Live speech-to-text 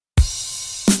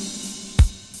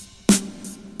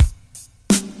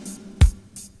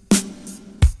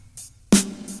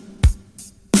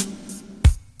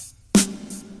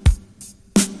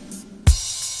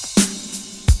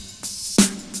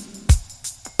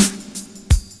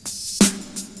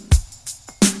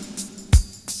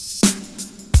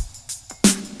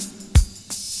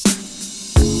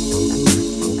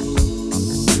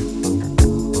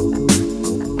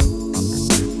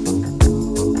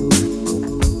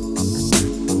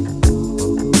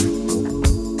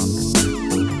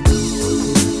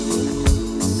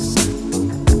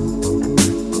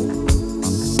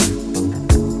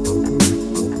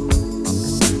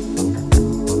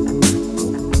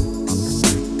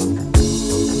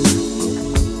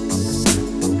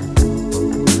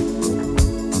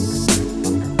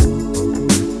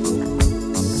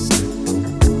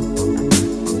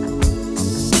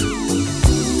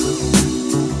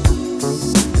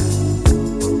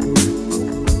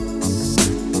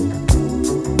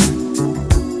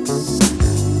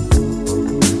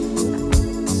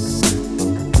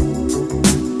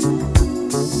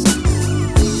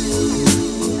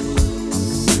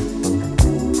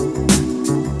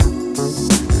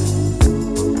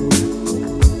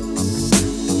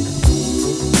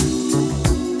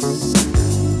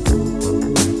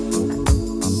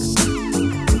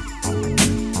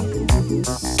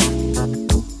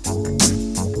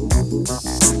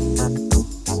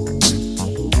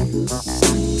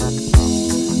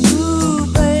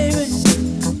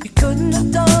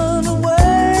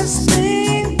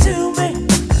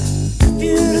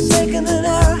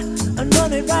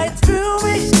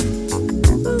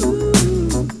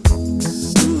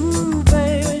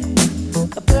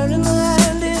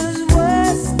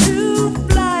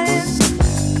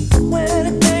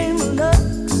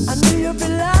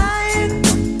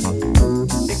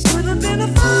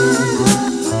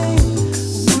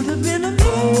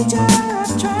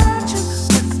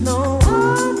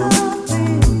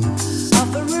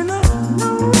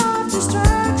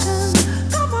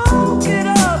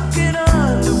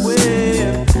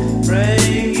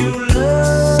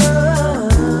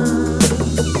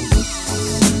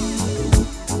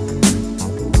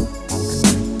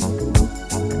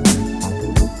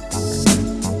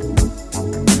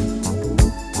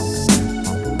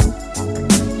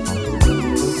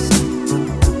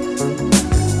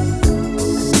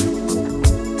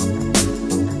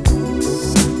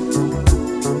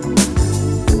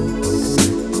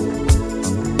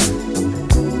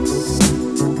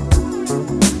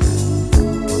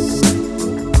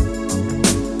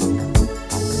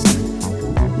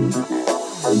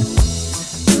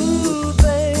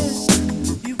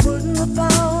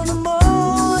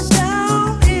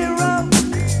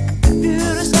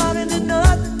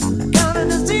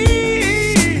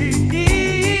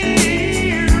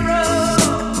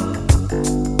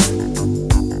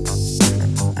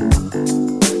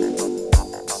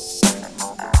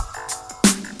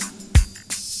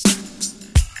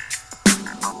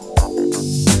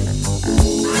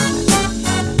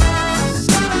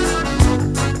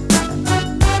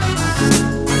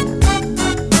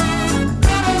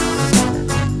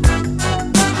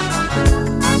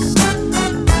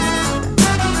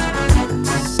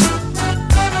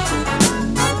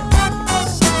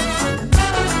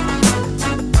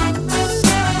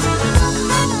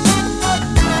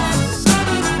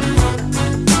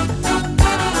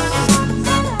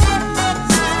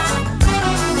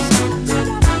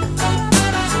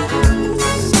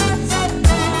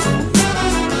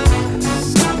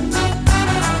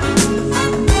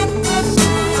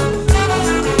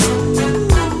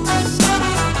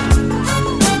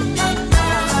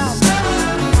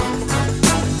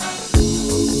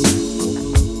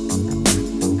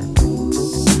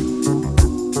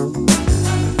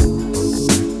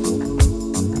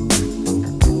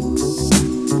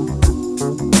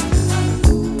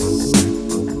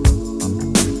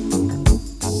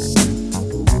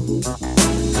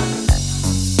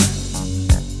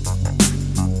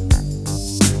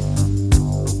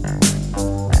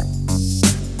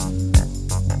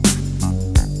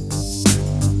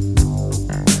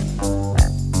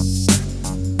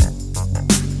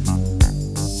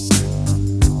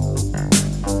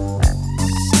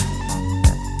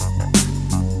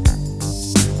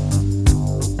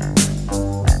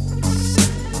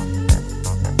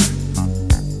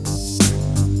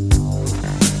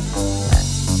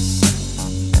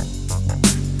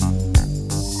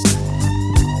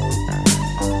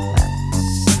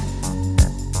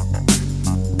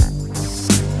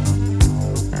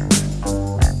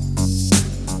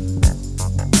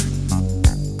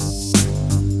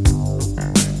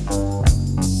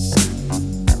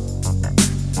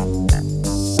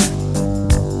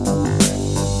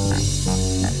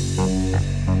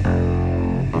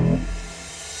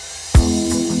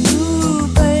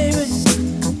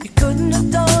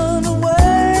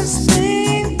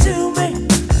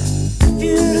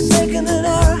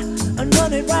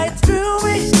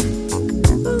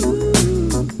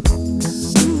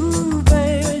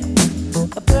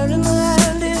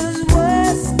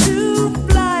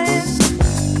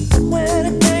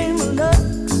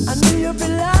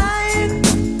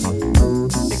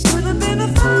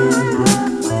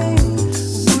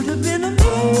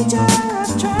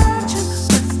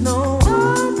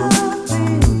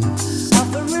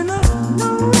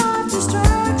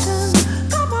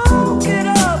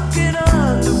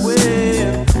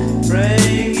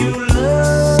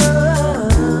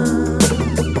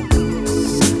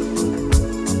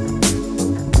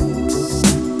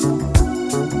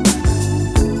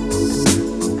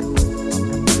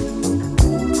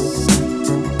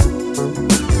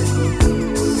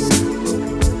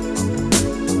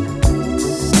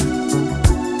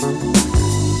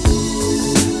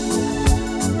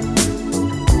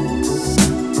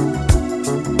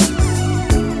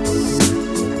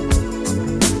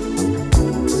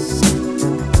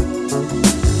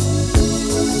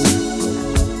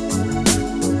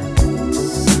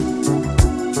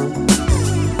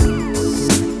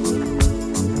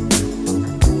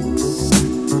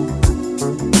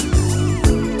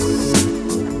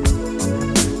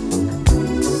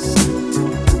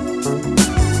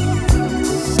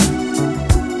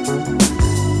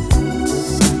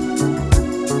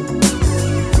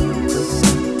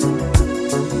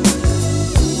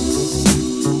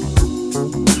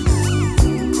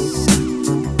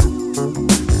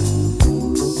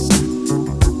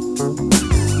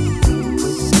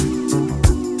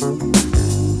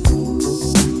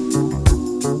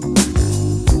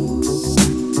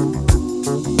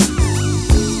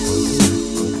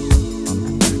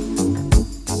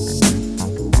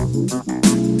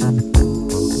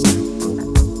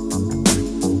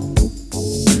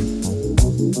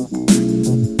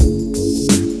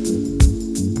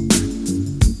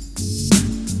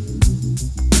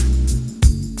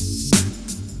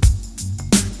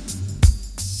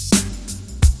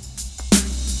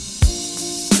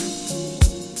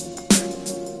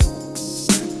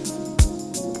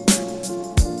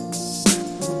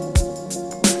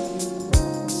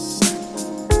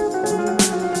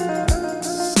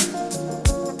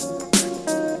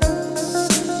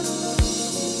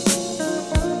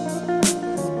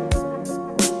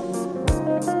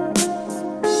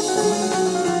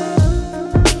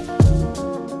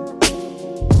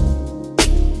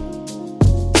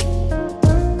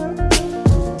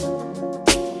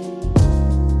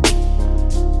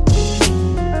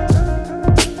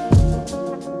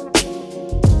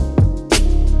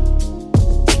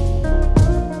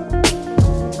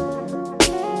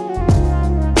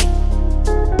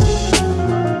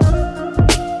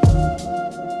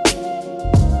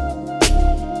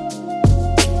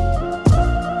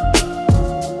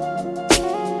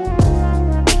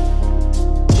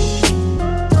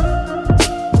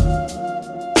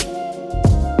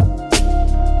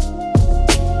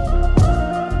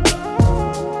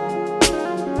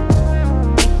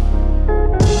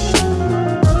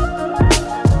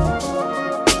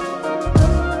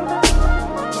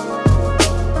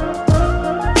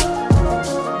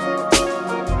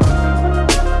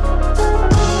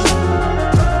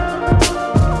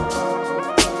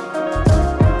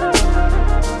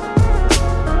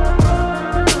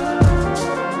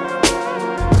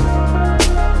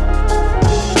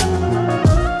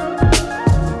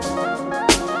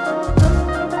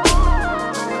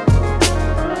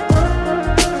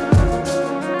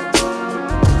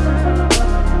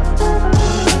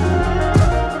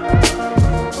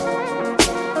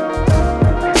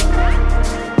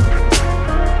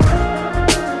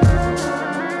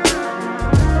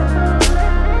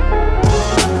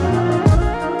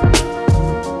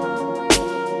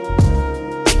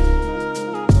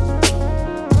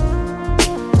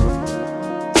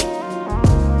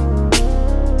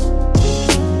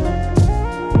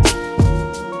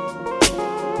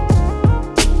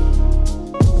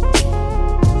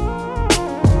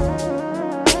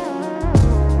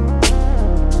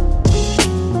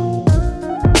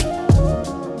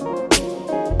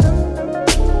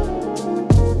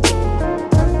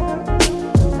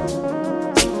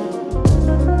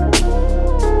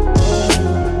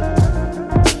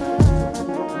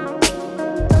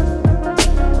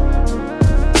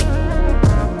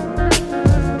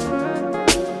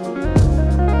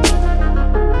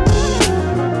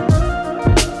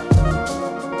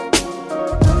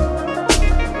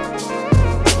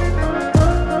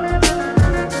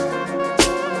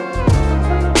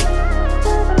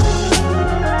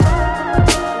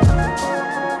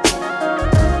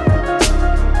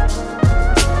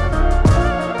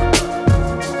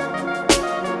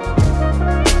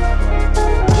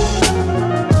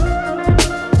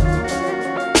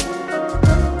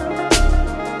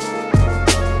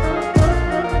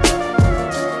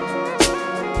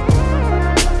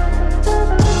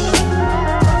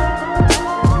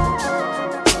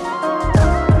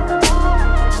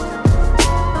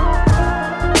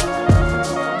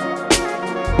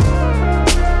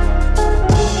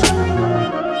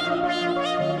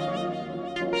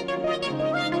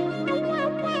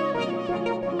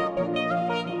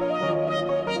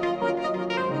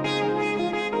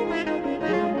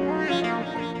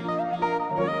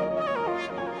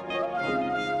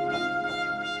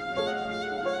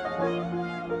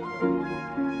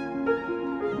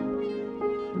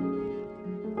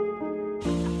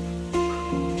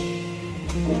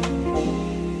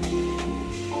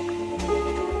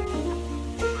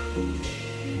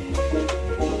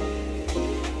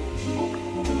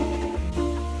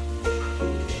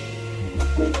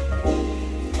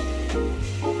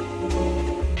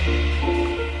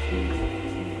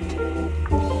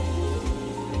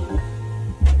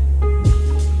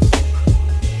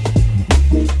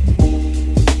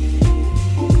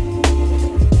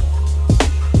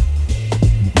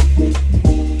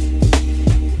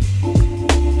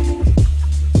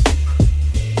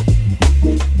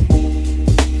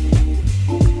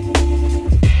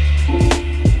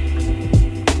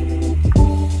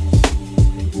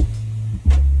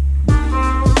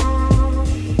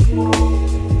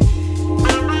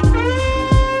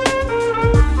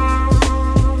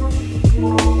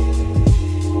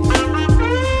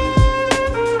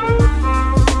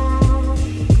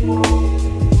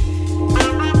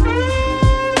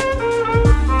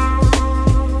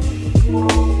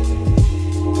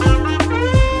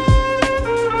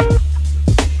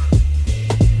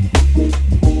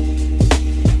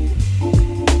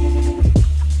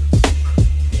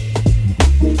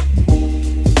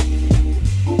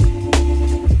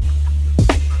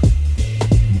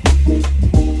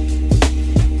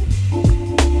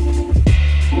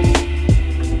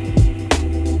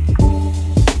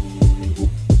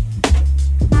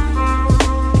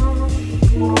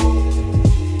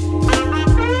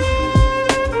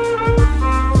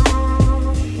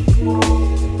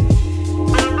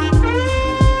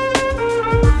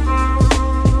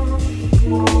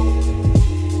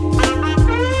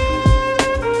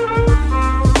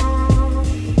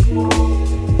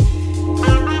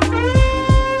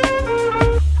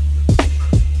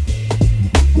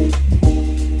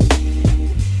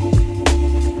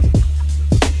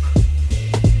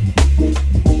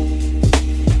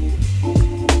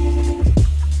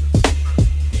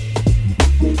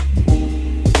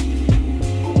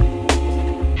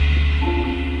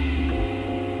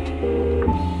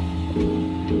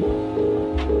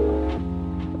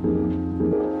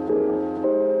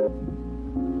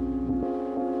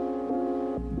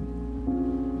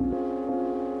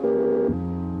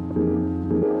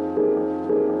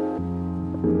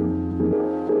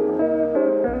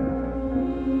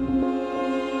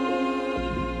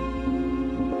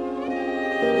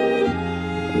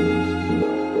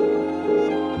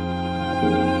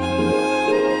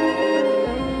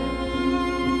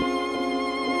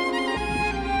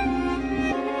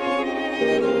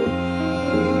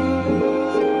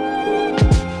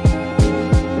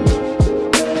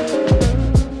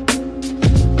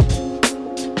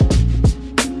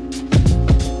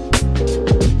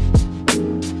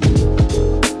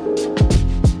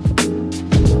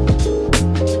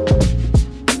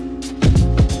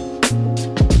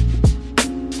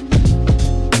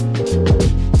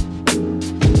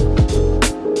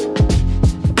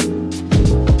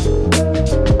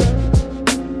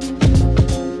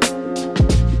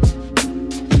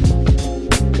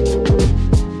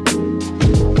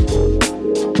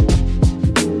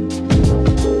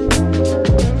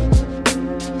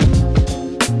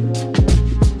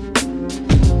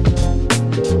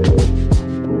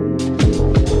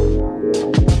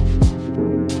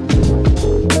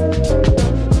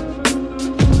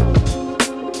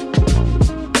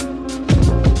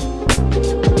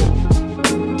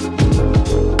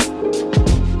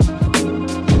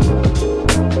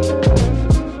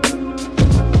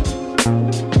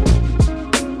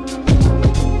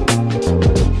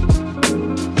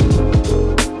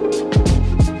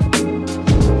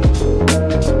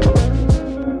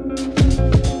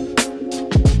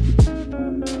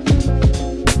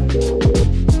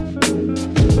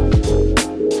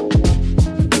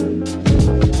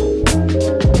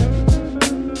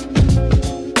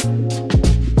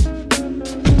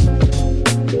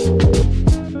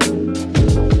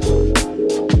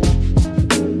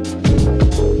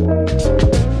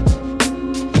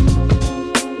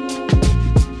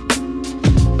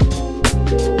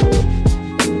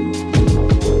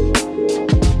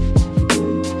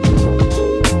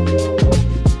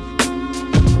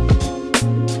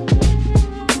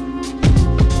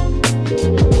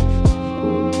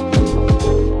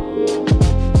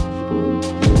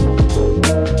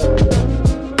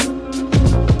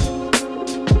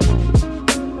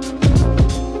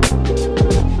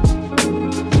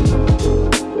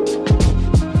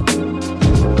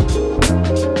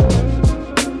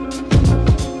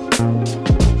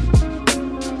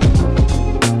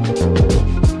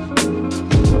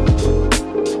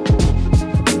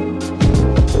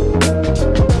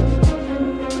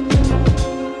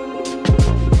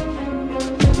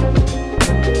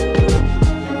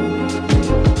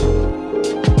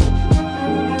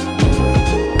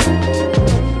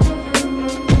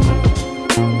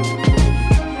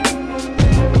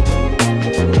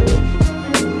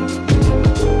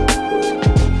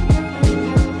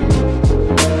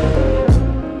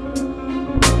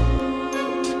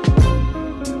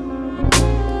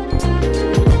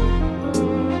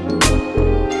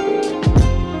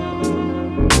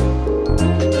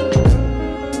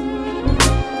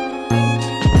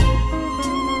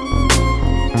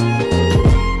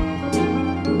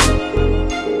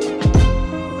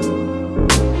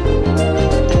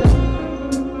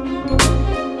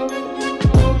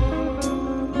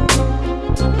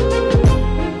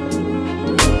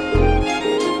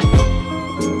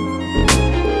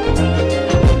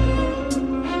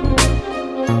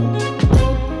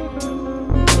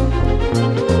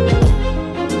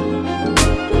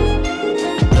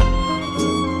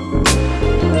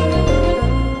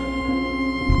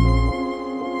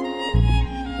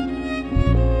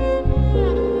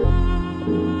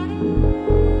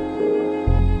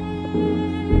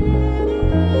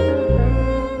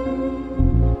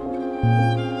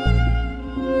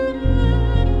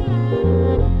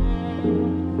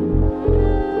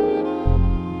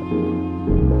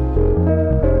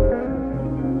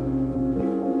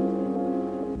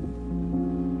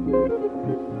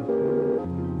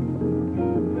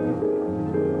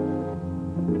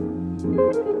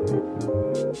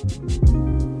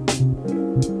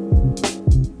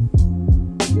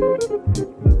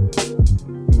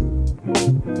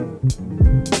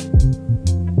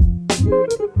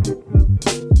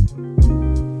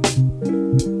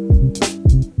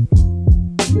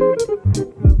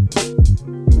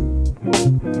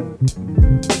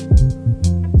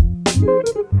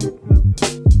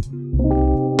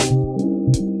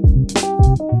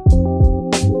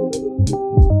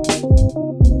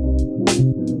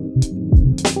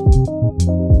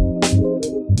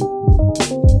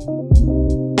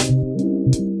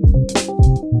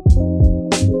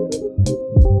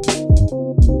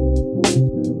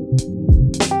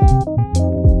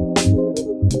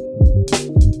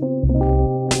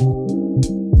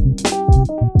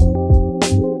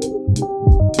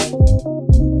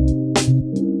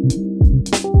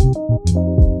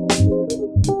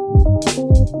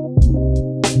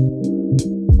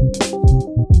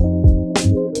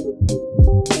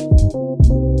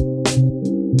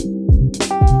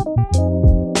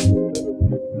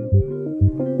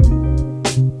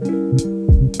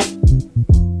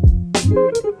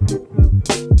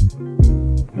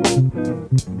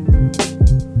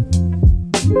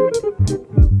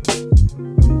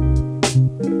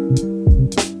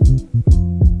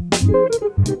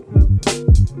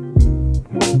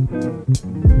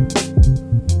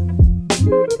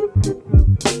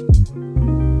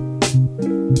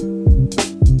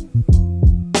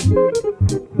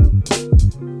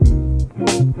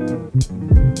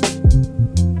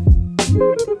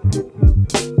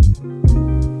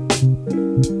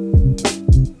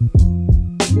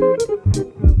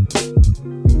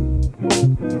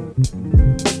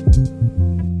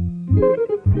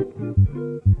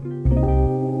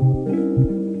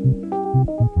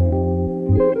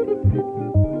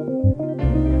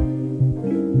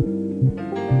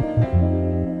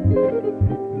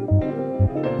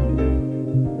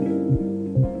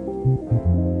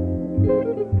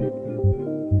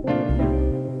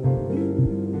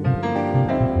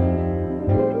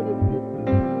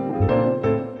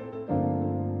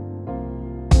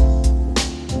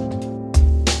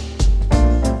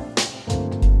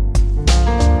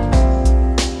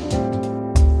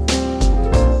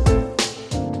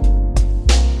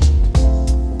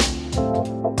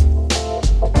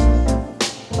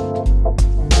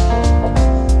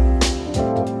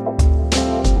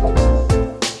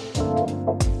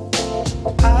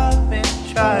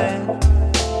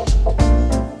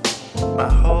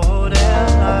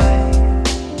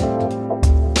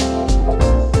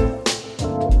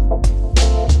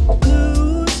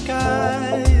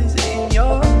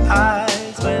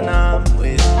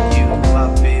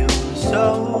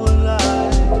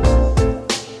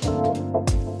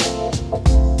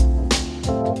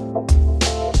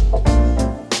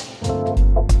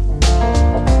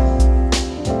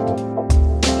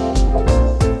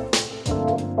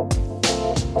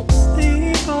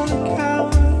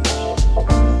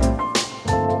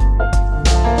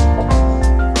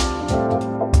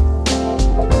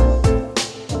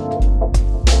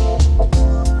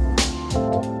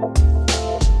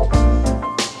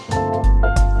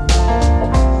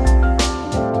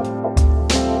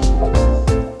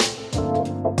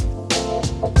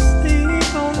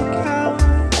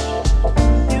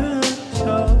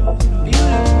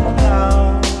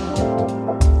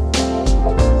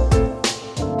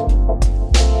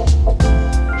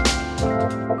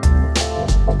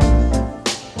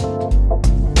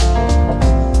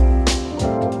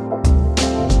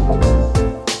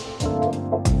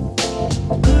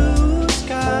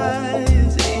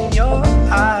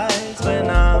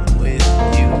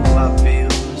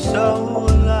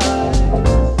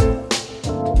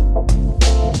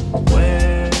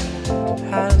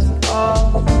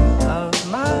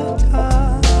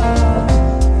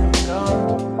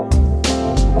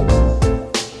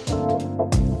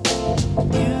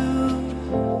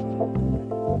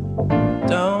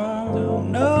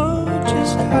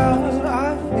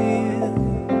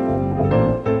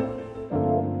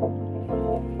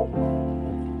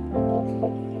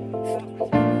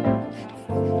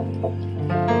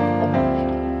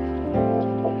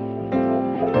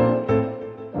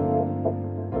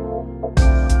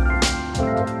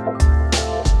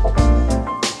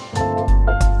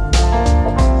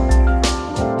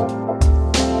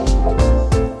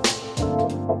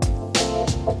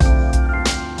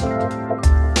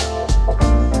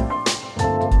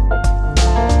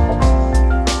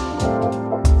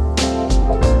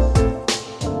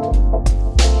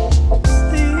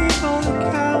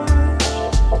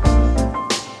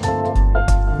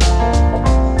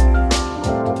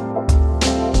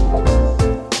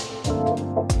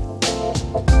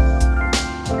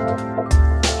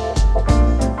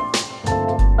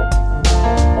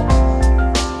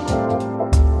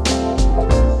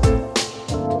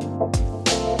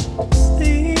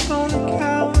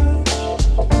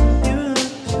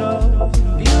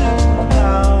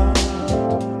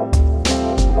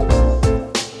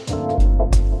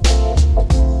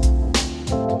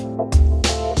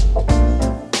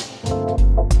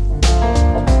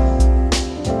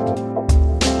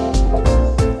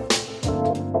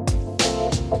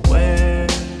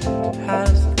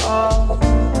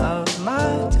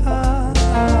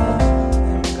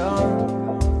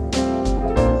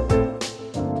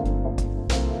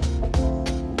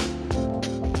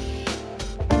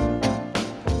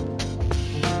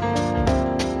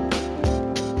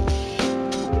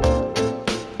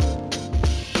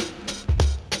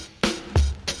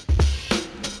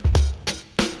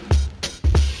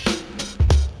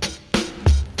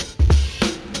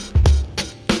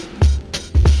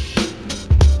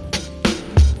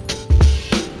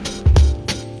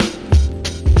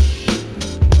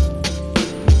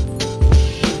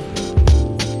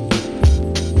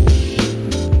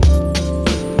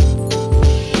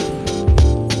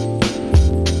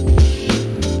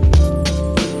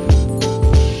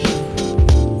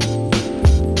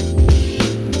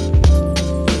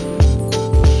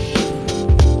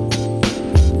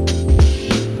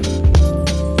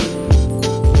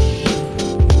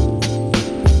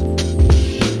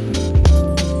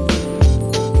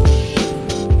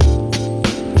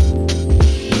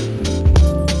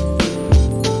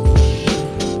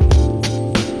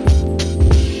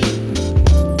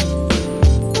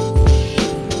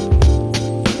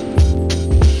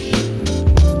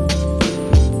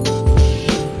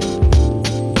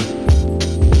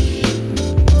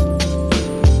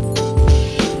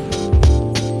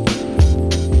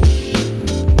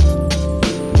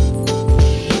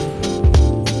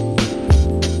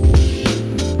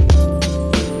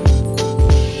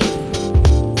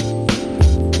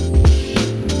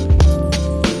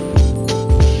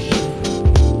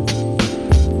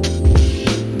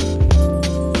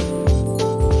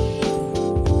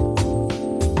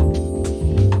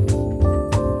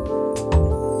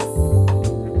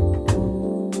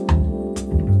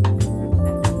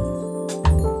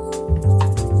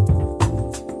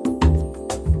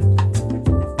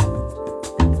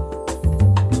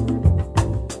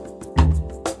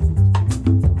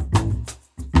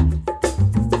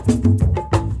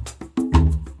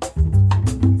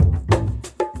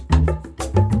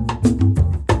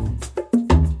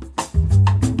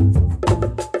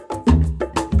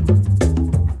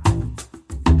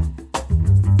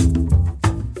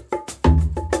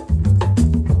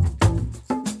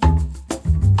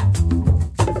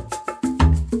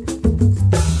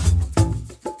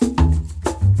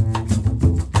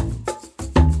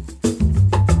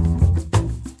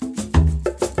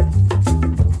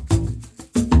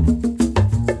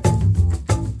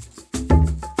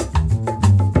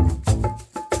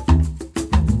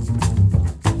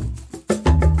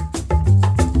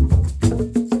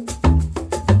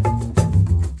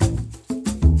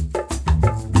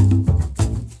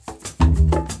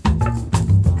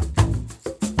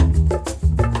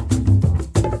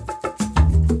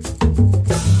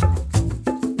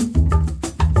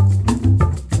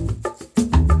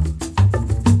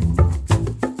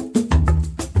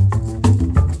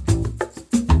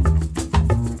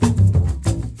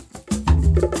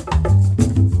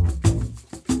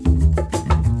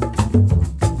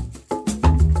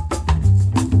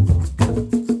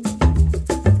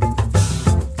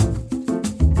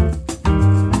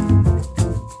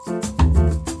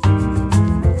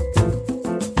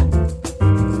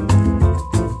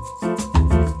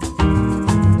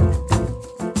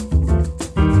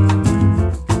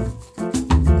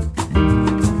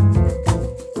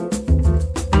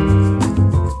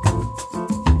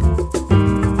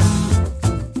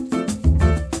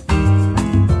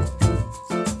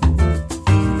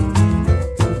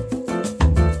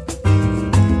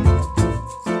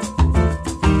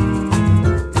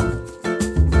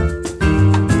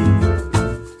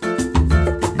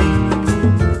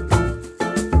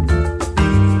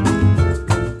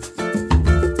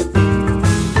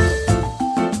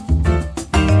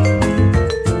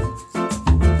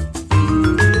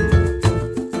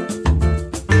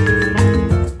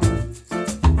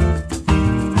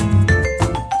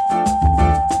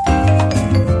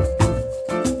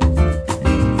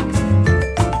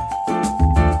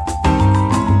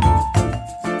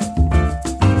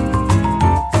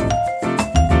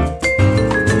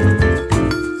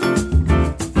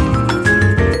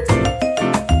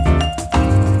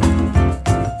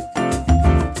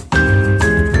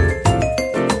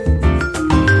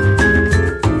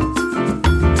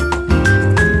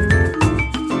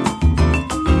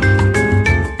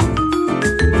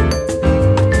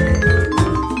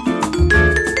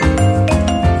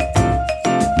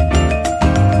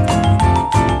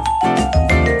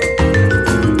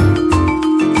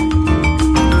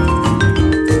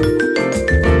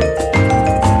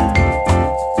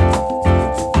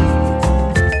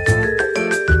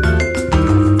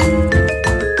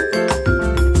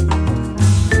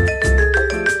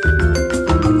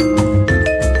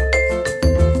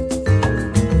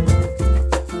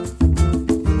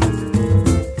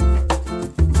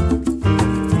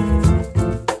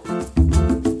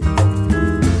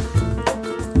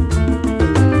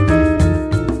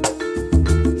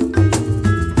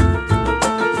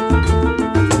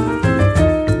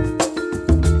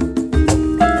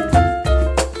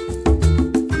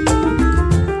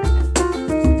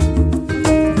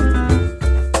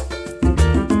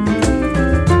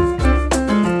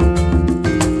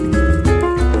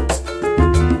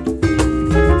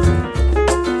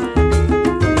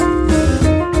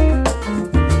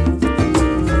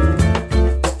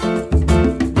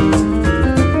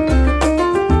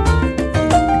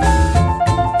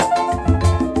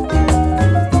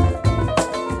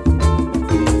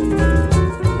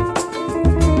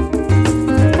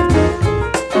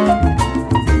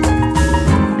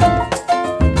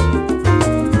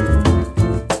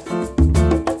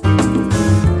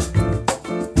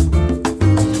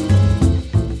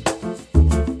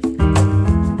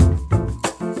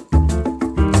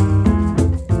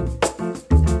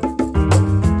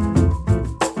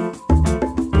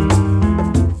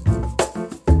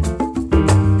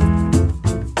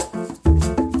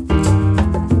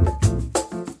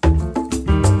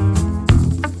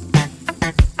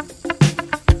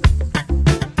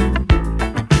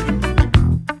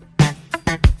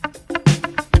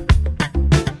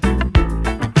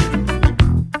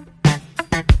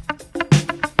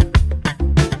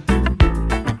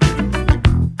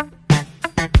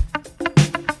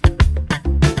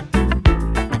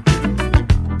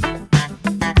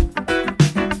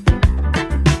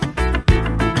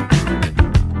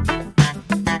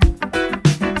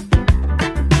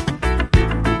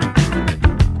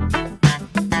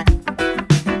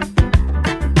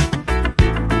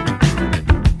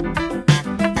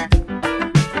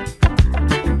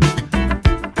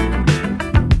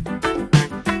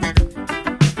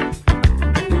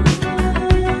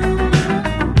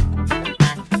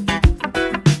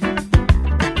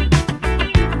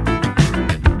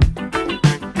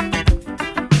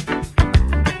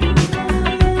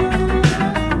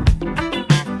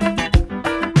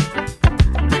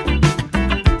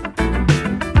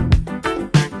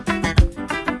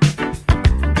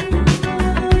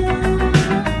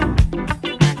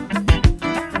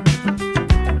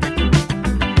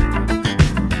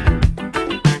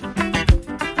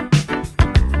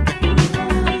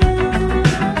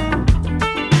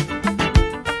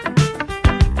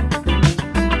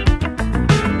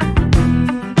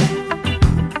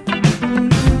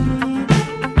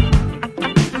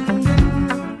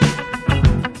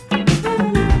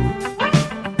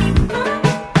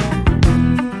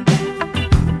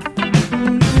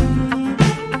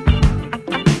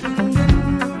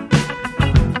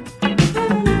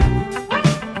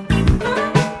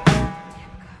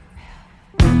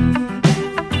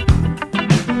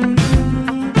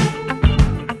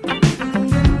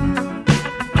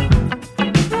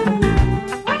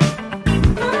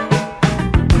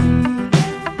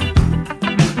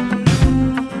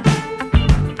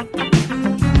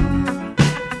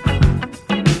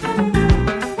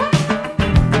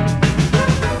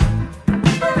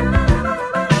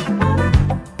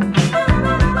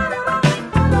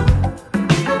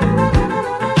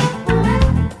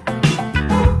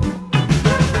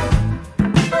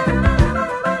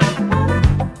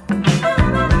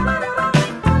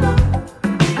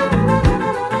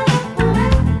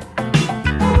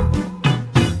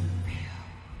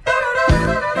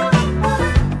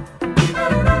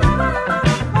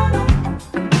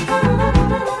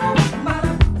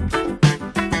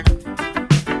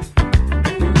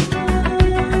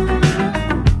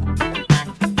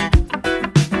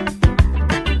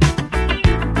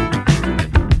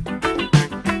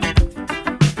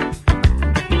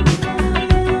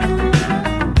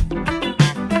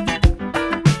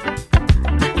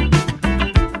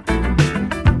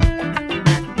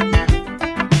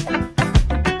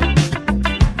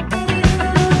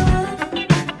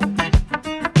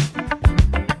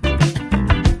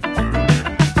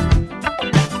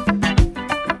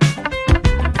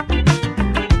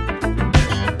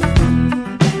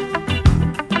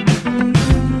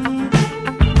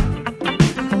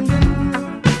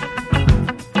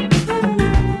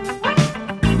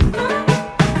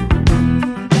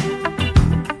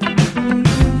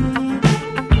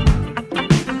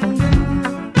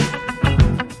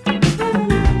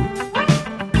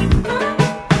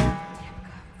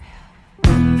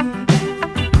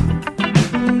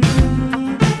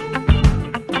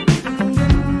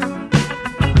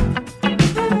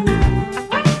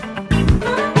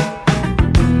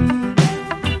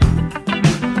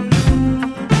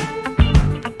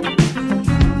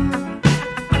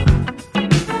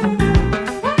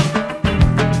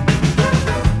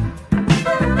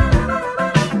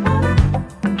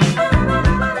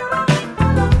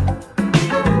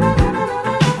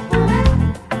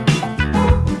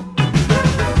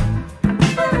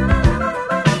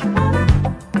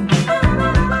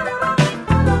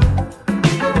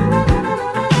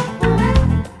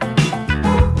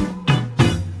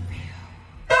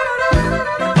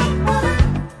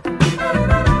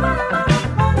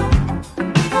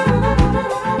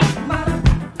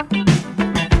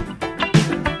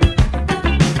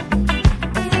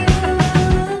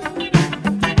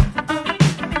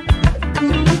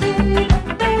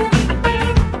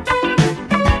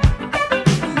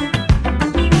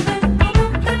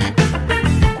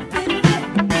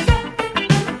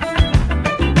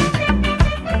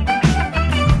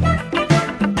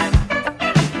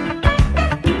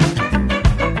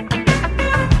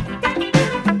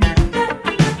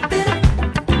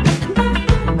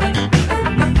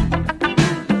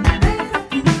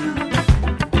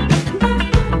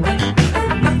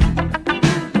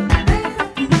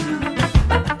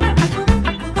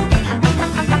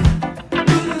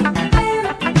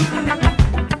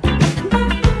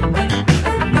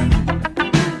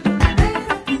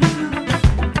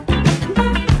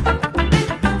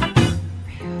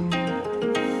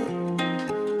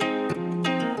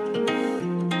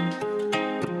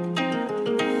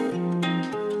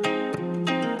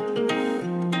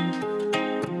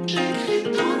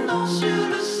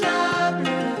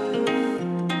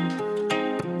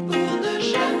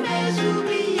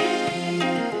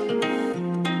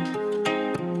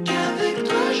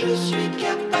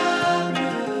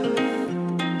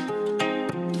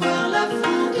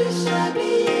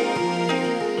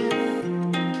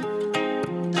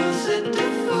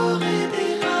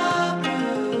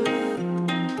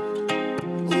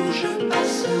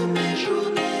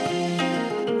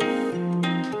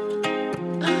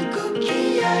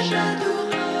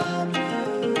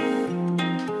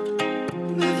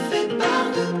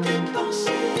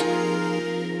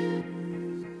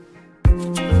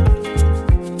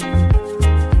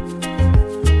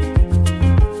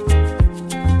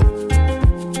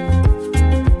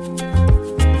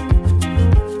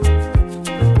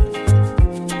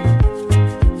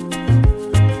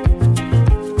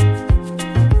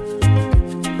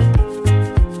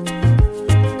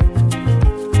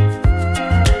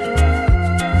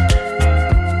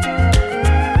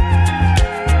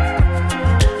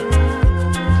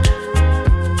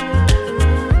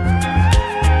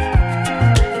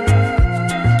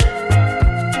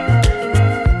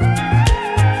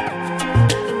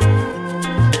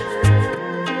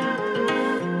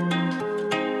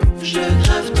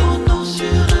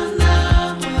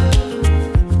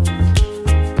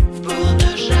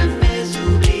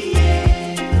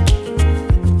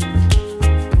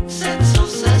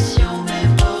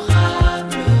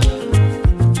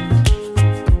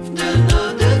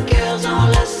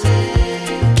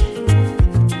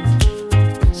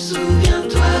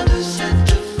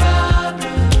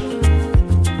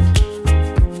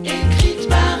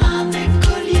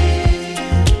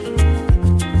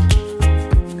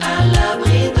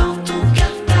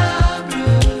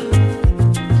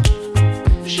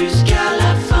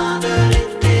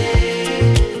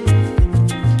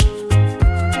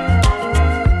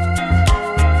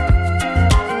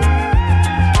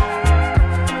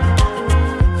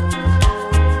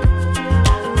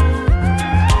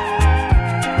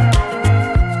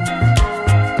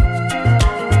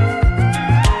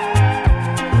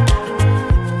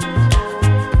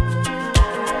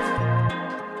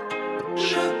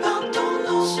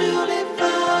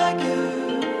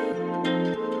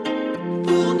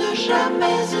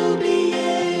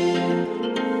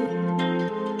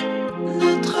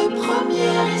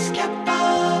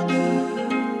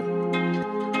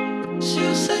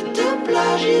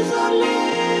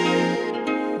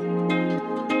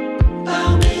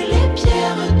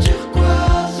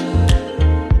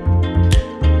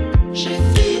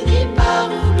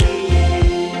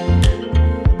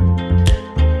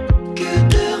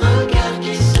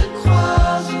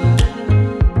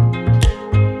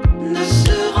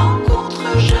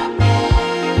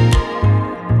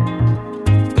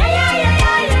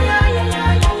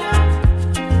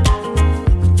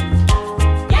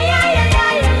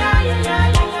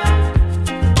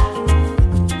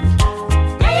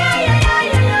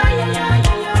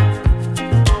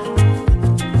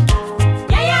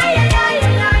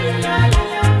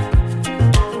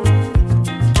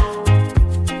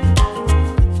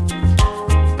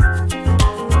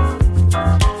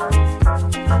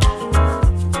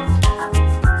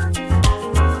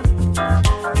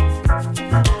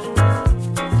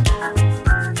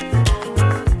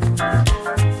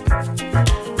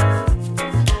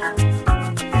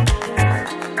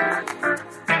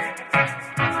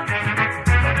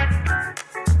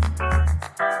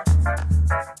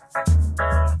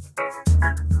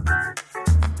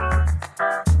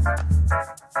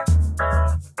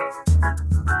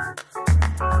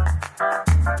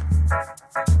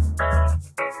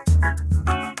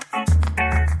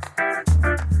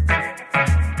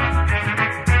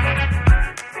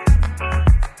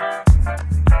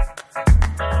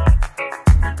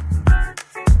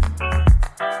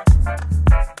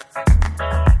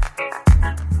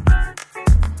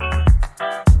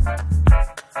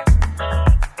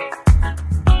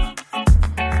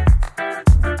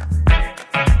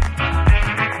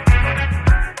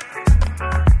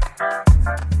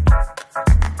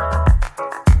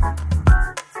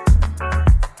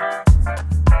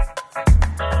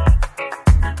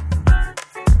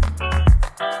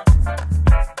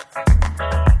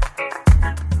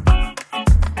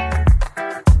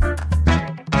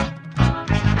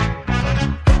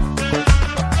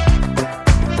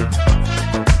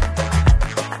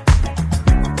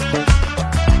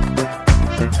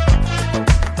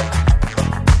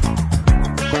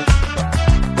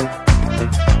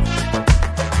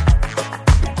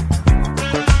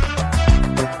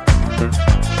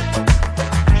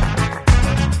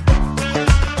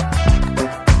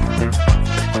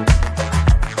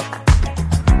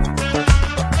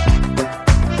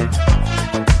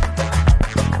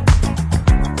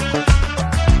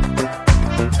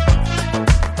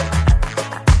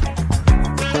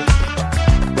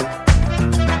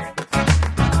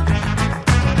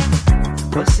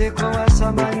Você com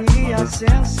essa mania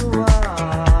sensual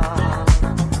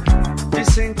de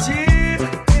sentir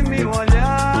e me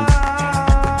olhar.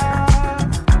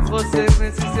 Você com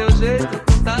esse seu jeito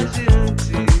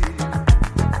contagiante,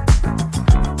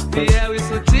 fiel e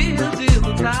sutil de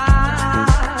lutar.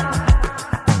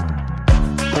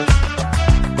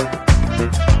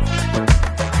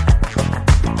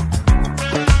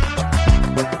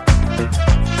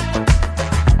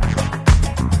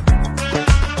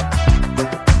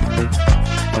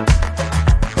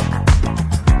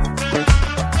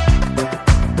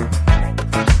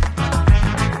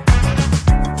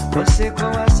 Você com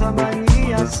essa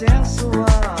mania sensual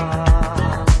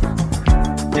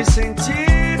de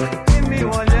sentir e me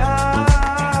olhar.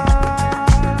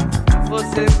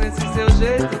 Você com esse seu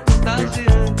jeito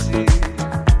contagiante,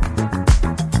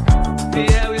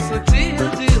 fiel e sutil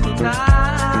de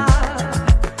lutar.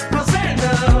 Você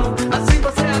não, assim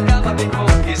você acaba me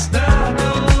conquistando.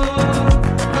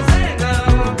 Você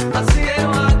não, assim eu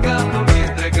acabo me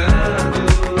entregando.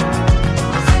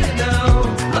 Você não,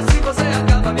 assim você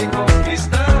acaba me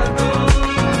conquistando.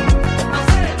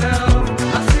 Você não,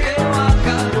 assim eu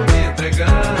acabo me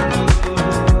entregando.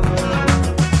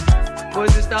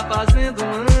 Pois está fazendo 1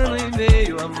 ano e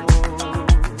meio, amor,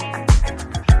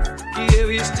 que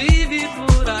eu estive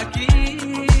por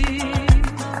aqui,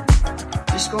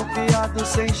 desconfiado,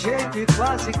 sem jeito e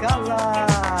quase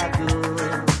calado,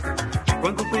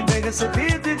 quando fui bem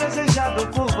recebido e desejado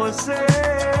por você.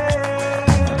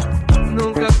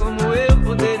 Nunca como eu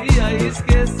poderia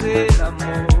esquecer,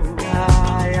 amor.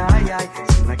 Ai, ai, ai,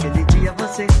 se naquele dia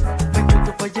você foi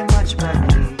tudo, foi demais pra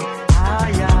mim.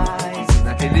 Ai, ai, se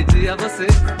naquele dia você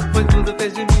foi tudo,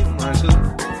 fez de mim um anjo.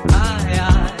 Ai,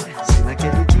 ai, se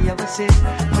naquele dia você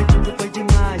foi tudo, foi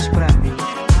demais pra mim.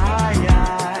 Ai,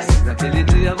 ai, se naquele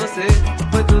dia você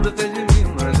foi tudo, fez de mim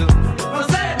um anjo.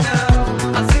 Você não,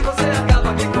 assim você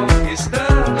acaba me conquistando.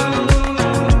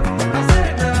 Você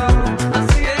não,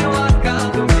 assim eu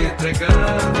acabo me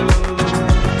entregando.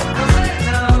 Você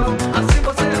não, assim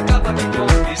você acaba me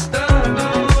conquistando.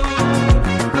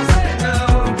 Você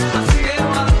não, assim eu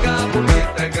acabo me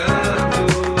entregando.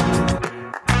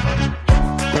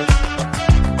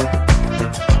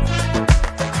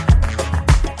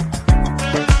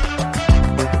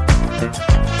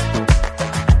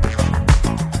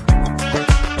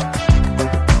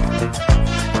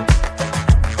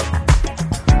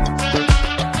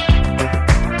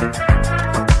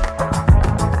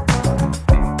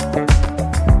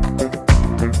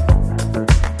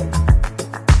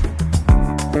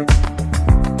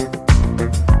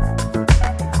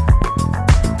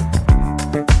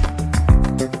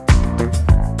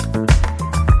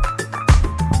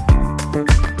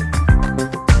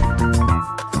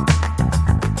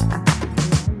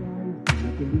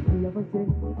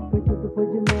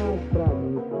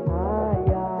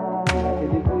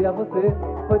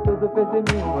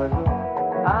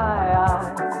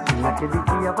 Naquele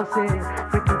dia você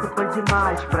foi tudo, foi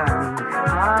demais pra mim.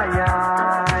 Ai,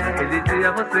 ai, naquele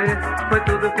dia você foi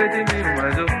tudo, fez de mim um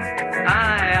anjo.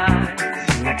 Ai, ai,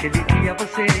 se naquele dia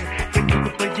você foi tudo,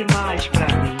 foi demais pra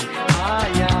mim.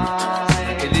 Ai, ai,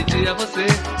 naquele dia você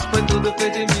foi tudo,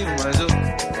 fez de mim um anjo.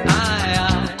 Ai,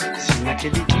 ai, se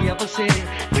naquele dia você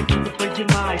foi tudo, foi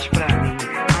demais pra mim.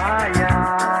 Ai,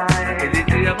 ai, naquele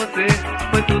dia você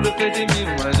foi tudo, fez de mim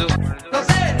um anjo.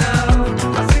 Você não,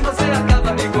 assim você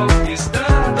acaba me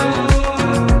conquistando.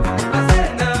 Você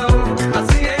não,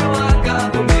 assim eu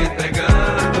acabo me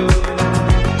entregando.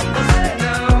 Você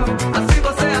não, assim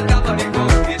você acaba me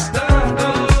conquistando.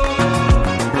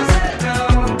 Você não,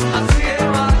 assim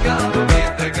eu acabo me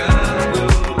entregando.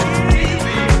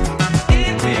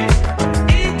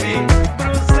 E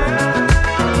pro céu,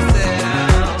 pro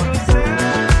céu, pro céu,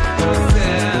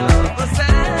 pro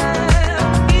céu.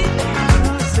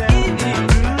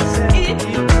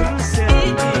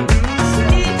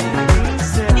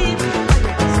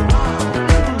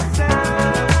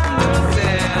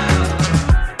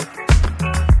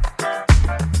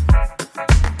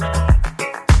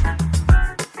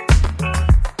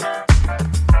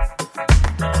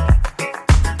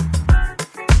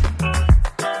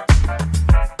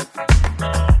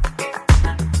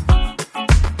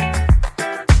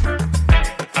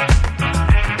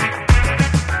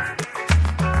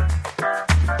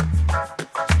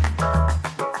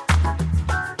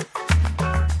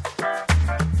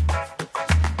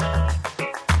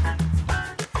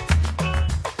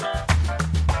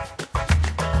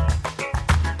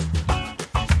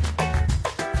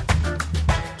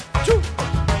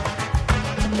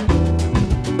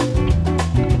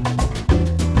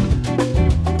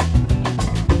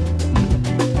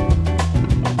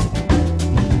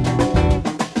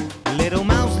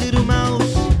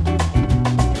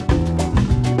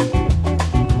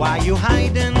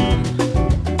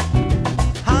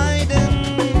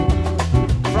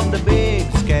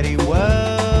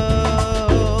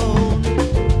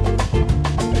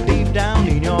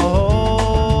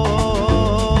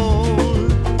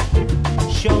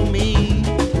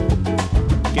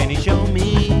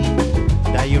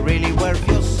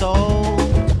 soul,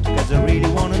 'cause I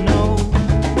really wanna know.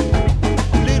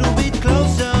 A little bit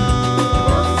closer,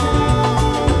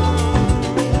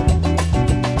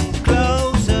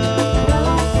 closer,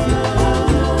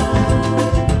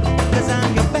 'cause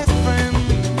I'm your best friend.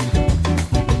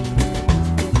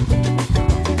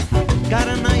 Got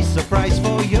a nice surprise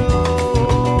for you.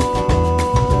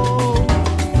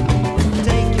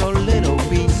 Take your little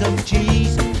piece of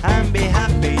cheese and be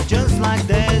happy just like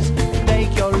this.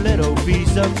 Take your little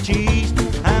piece of cheese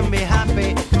and be happy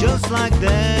just like this.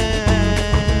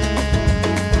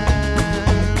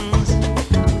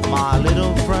 My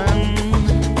little friend,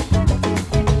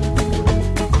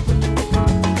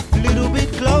 little bit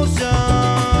closer,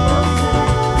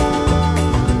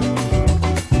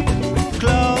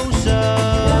 closer,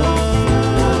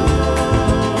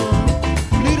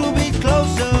 little bit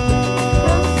closer,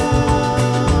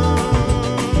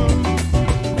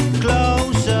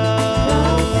 closer.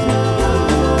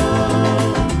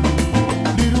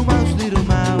 Little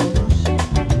mouse,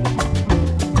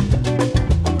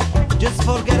 just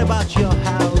forget about your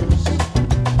house.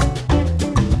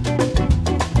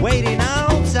 Waiting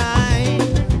outside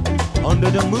under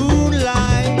the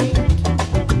moonlight.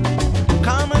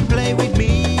 Come and play with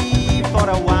me for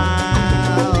a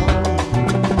while.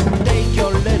 Take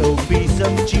your little piece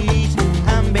of cheese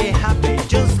and be happy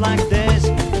just like this.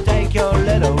 Take your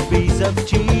little piece of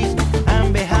cheese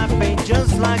and be happy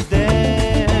just like this.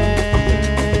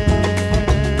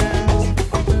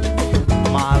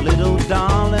 My little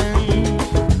darling,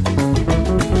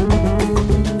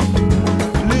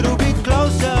 little bit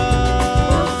closer,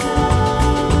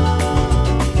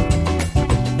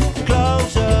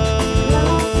 closer,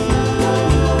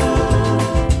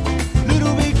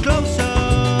 little bit closer,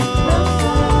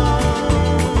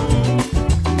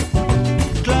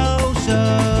 closer.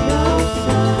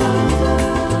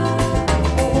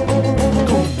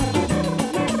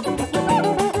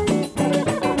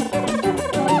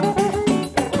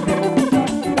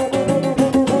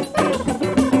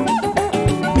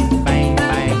 Bang,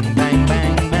 bang, bang,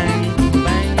 bang, bang,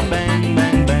 bang, bang,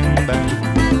 bang, bang, bang.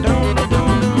 Dum, dum, dum,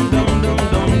 dum, dum, dum,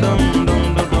 dum, dum,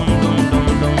 dum, dum, dum,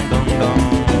 dum, dum, dum.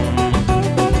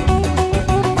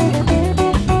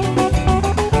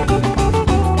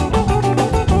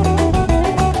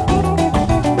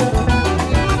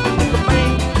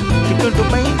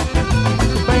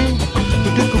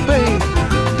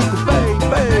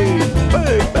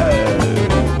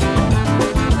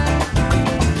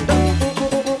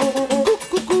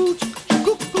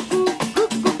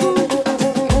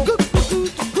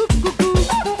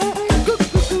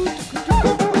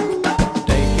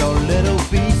 Take your little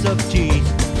piece of cheese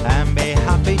and be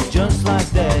happy just like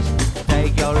this.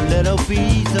 Take your little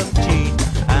piece of cheese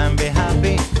and be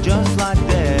happy just like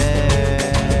this.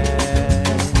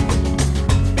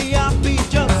 Be happy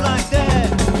just like that.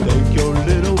 Take your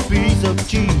little piece of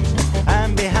cheese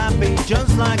and be happy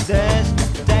just like this.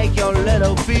 Take your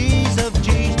little piece of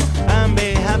cheese and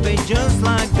be happy just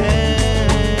like this.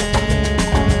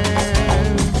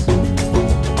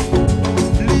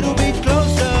 Little bit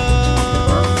closer,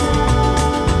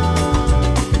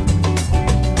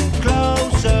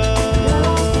 closer,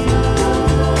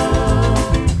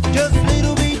 just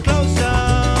little bit closer,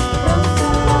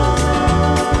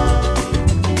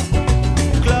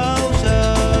 closer,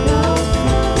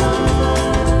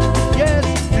 yes,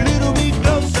 little bit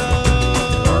closer,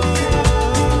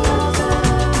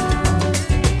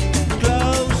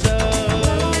 closer.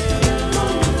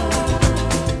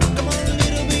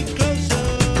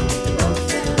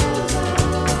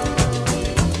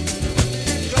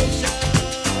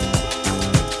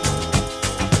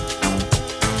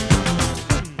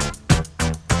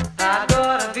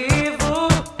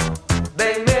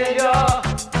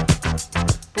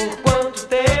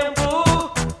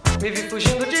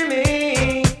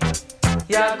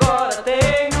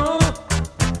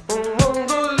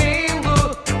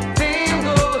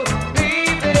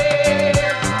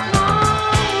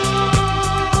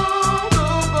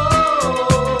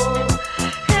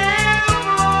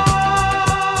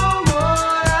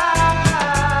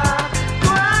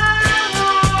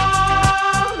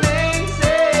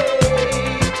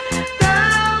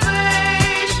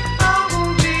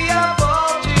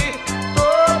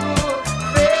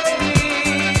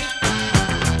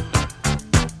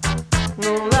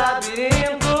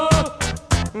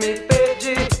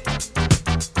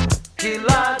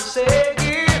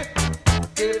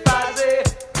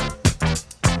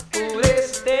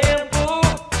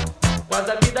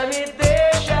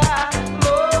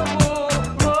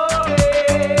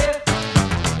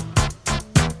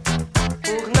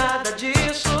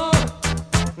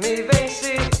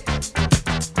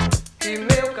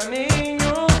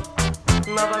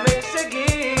 novamente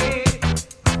seguir.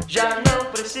 Já não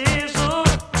preciso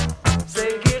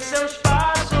seguir seus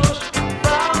passos,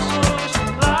 falsos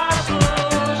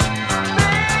laços.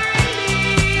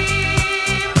 Bem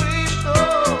livre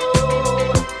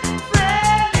estou,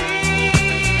 feliz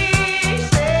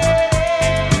serei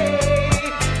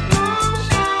num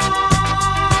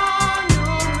sonho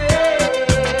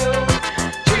meu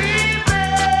de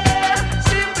ver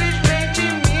simplesmente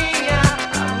minha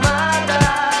amada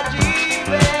de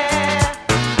verdade.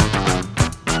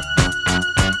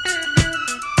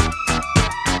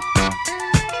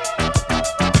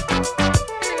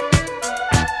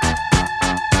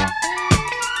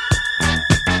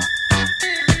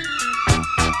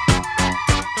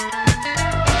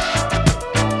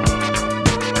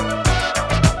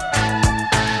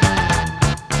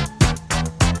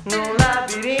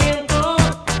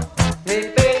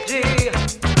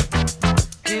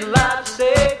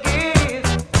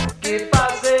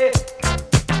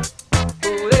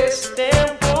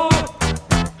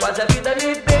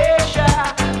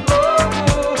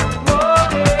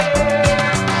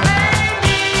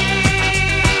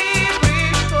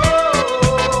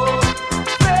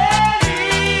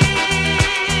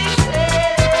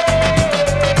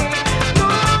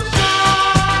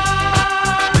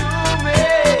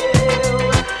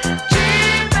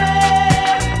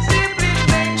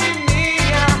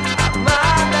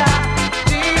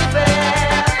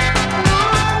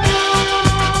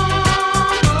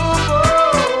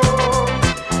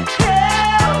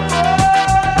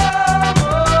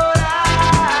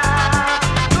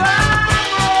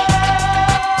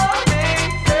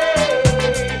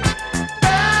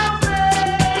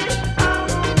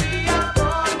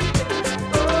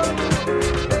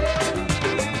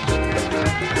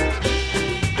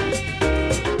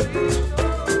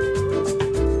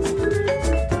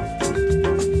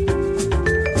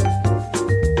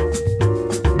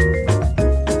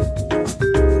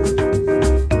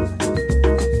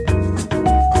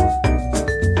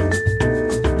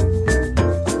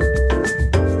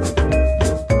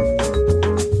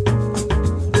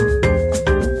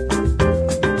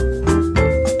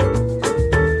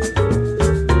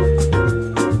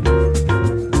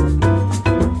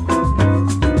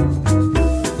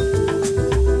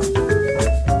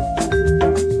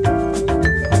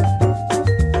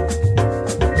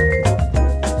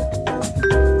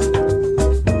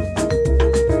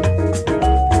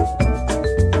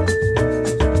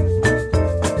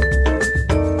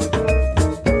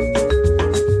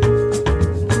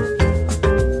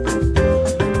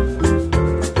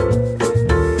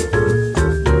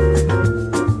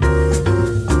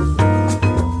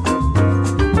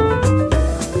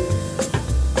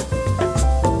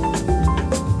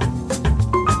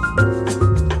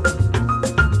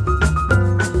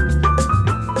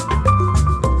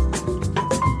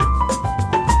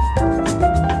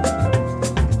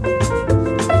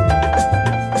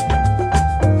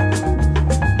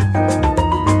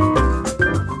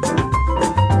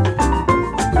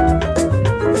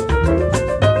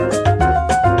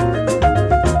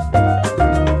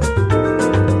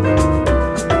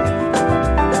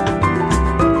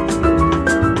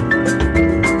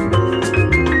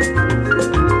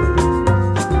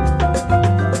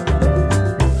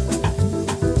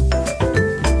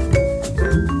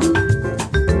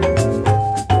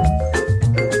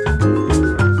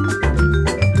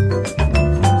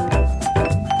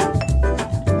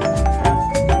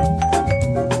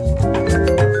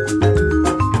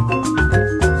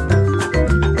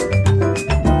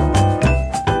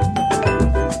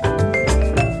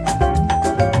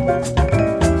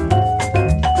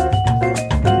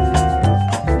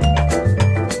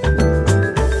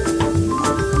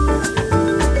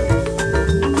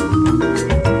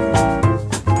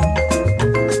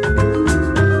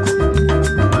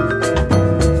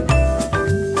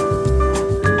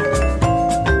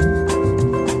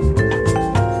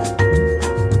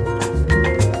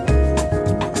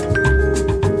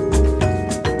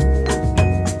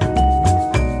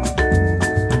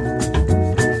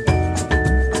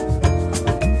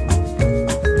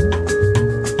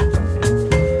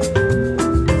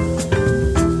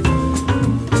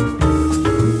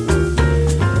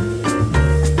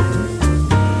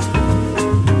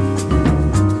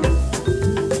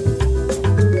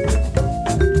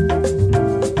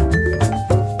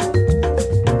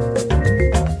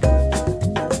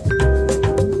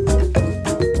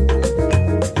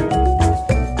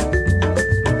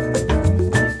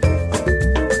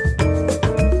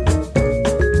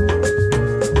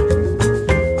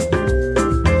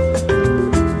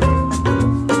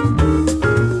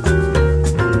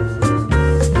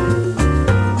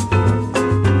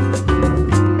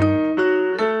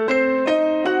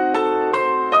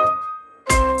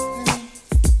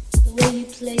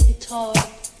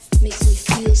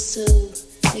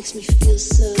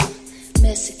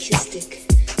 masochistic.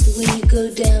 The way you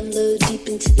go down low, deep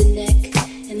into the neck.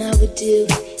 And I would do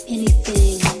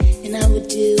anything, and I would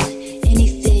do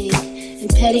anything. And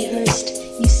Patty Hearst,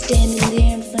 you standing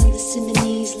there in front of the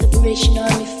Symbionese Liberation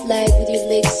Army flag with your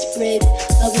legs spread.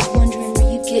 I was wondering,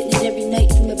 were you getting it every night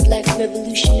from a black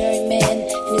revolutionary man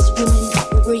and his women,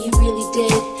 or were you really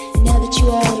dead? And now that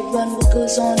you are on the run, what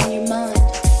goes on in your mind?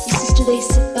 Your sister, they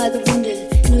sit by the window.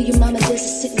 You know your mama does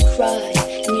is sit and cry.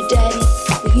 And your daddy,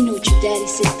 well, you know what your daddy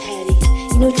said, Patty.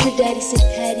 You know what your daddy said,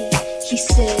 Patty? He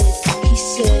said,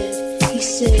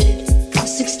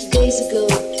 60 days ago,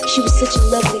 she was such a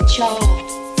lovely child.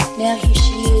 Now here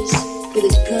she is, with a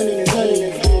gun in her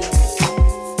hand.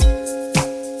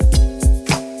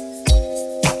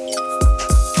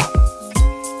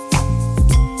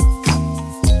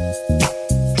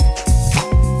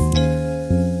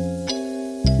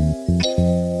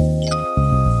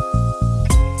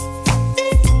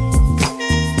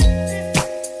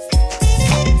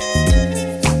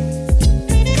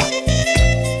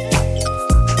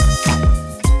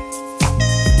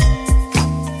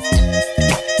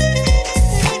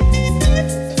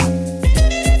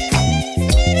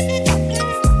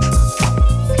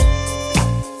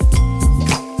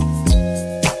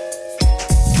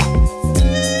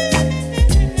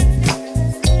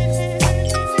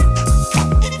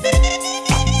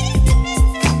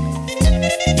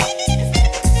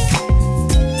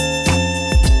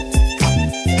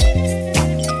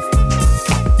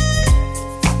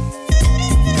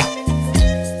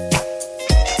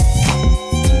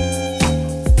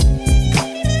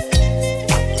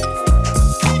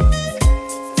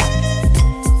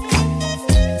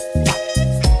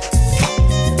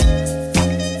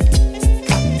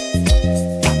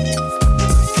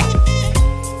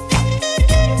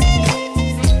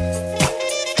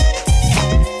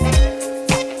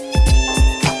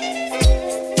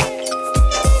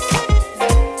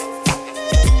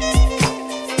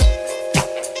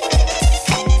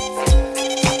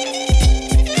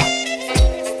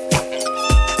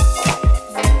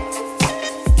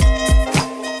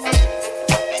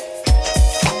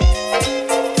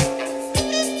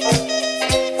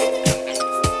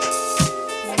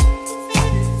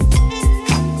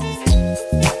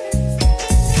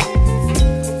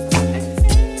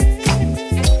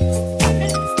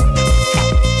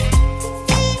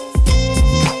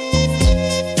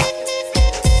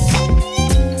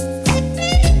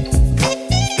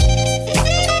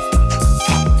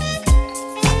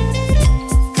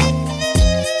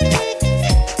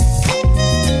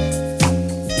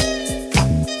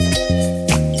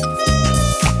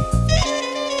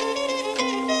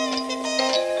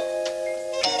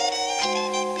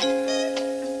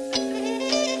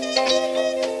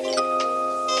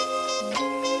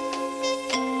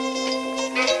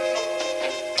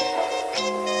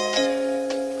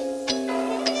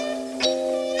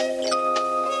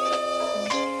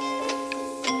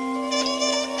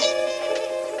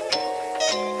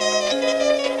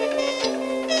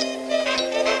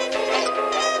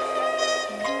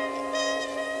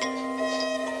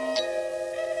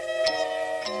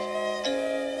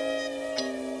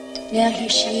 Now here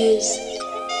she is,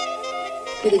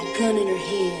 with a gun in her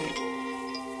hand.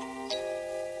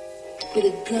 With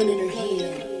a gun in her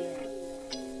hand.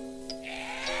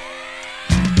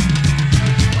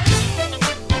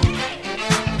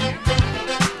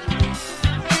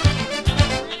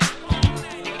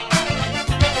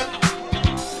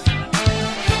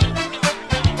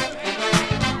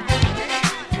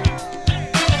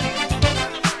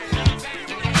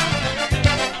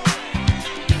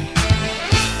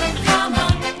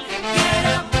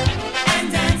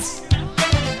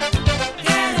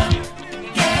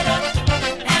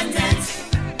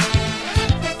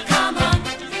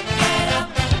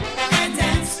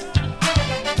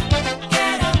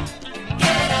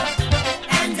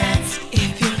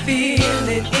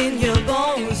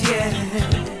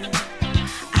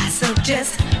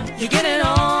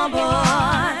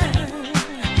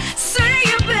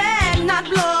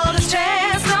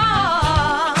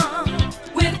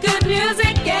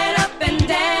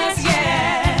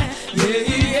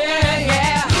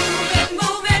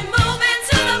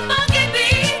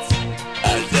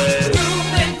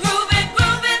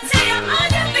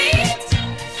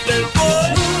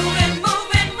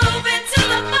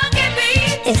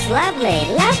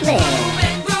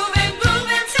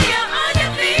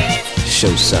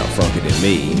 Show sound funky to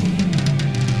me.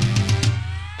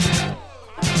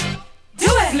 Do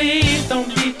it! Please don't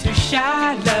be too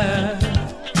shy, love.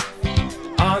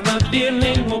 All the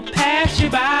feeling will pass you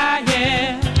by,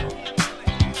 yeah.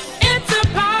 It's a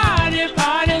party,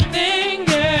 party thing,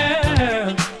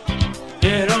 girl.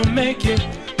 Yeah. make you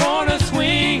wanna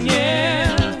swing,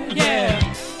 yeah, yeah.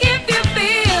 If you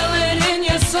feel it in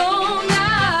your soul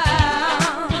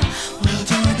now, well,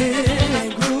 join it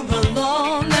and groove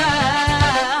along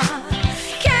now.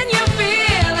 Can you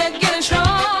feel it getting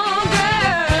stronger?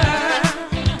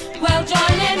 Well,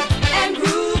 join in and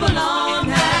groove along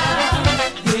now.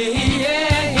 Yeah,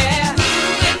 yeah, yeah.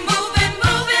 Moving, moving,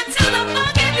 moving to the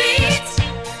funky beat.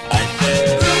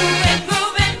 Grooving,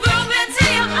 grooving, grooving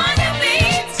till you're on your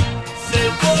feet.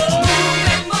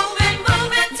 Moving, moving,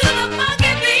 moving to the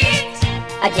funky beat.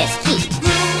 I just keep.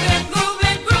 Grooving,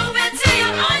 grooving, grooving till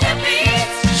you're on your feet.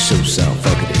 So sound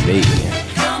funky to me.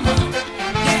 Come on,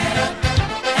 get up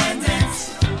and dance.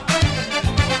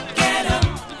 Get up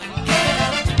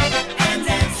and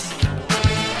dance.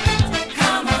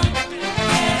 Come on,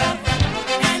 get up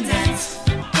and dance.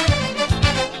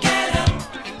 Get up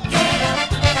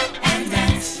and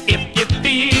dance. If you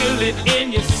feel it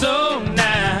in your soul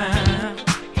now,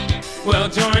 well,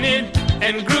 join in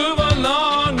and groove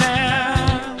along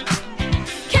now.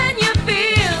 Can you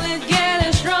feel it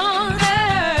getting stronger?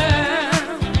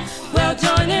 Well,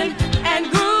 join in and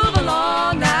groove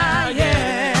along now,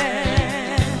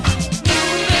 yeah.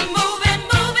 Moving, moving,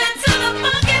 moving to the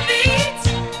funky beat.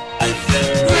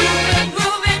 Grooving,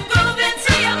 grooving, grooving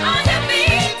till you're on your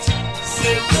feet.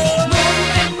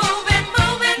 Moving, moving,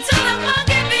 moving to the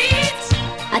funky beat.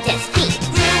 I just keep.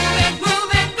 Grooving,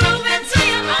 grooving, grooving till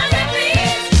you're on your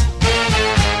feet.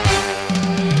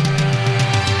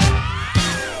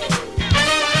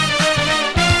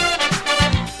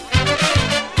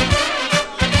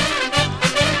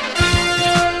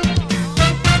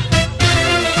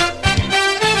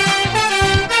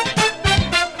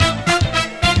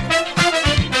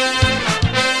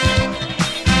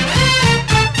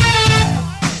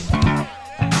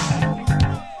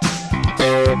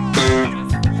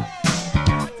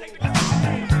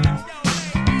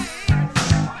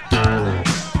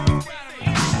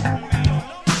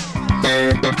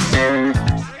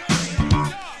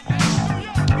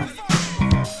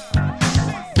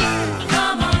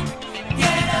 Come on,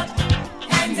 get up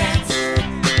and dance.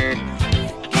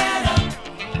 Get up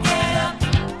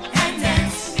and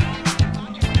dance.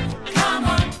 Come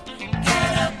on,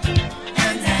 get up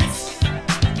and dance.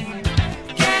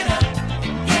 Get up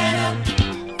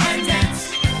and dance.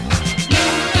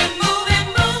 Moving, moving,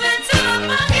 moving to the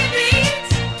funky beat.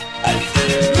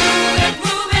 Grooving,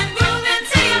 grooving, grooving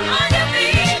till you're on your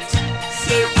feet.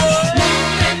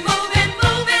 Moving, moving,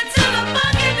 moving to the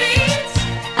funky beat.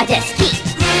 I just keep.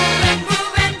 Grooving,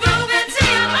 grooving, grooving till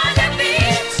you're on your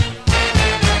feet.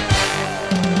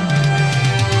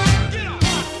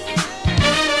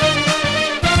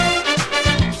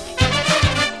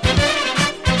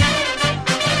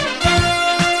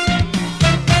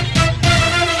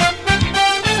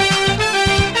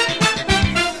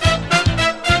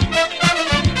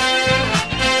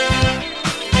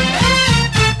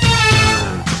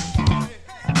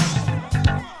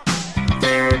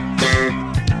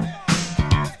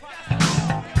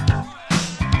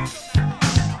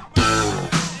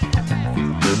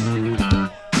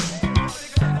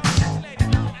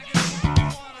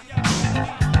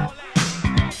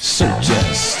 So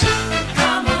just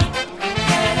Come on,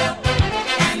 get up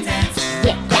and dance.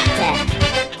 You gotta.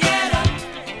 Get up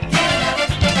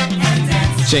and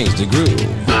dance. change the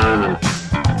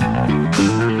groove.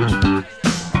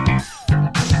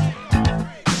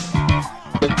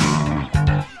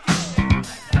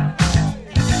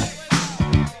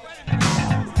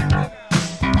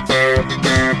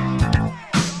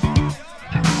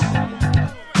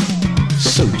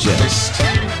 So just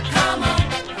Come on,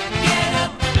 get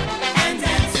up and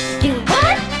dance. Do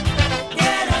what?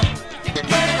 Get up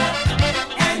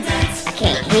and dance. I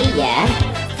can't hear ya.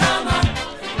 Come on,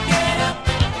 get up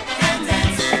and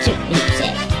dance. But you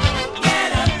music.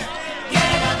 Get up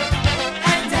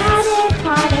and dance. Party,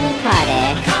 party, party.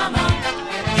 Come on,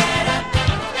 get up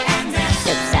and dance.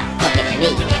 So sound fucking to me.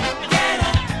 Get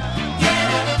up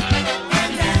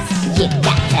and dance. You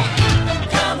gotta.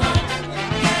 Come on,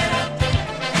 get up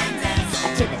and dance.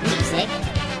 To the music.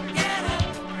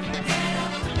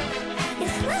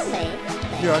 It's lovely.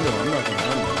 Yeah, I know. I'm not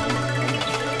gonna.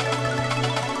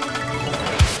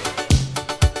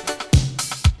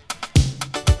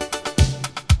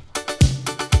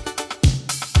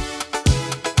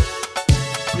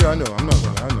 Yeah, I know. I'm not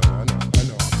gonna. I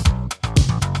know.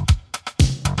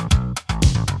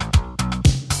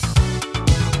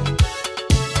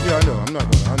 Yeah, I know. I'm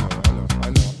not gonna. I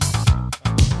know.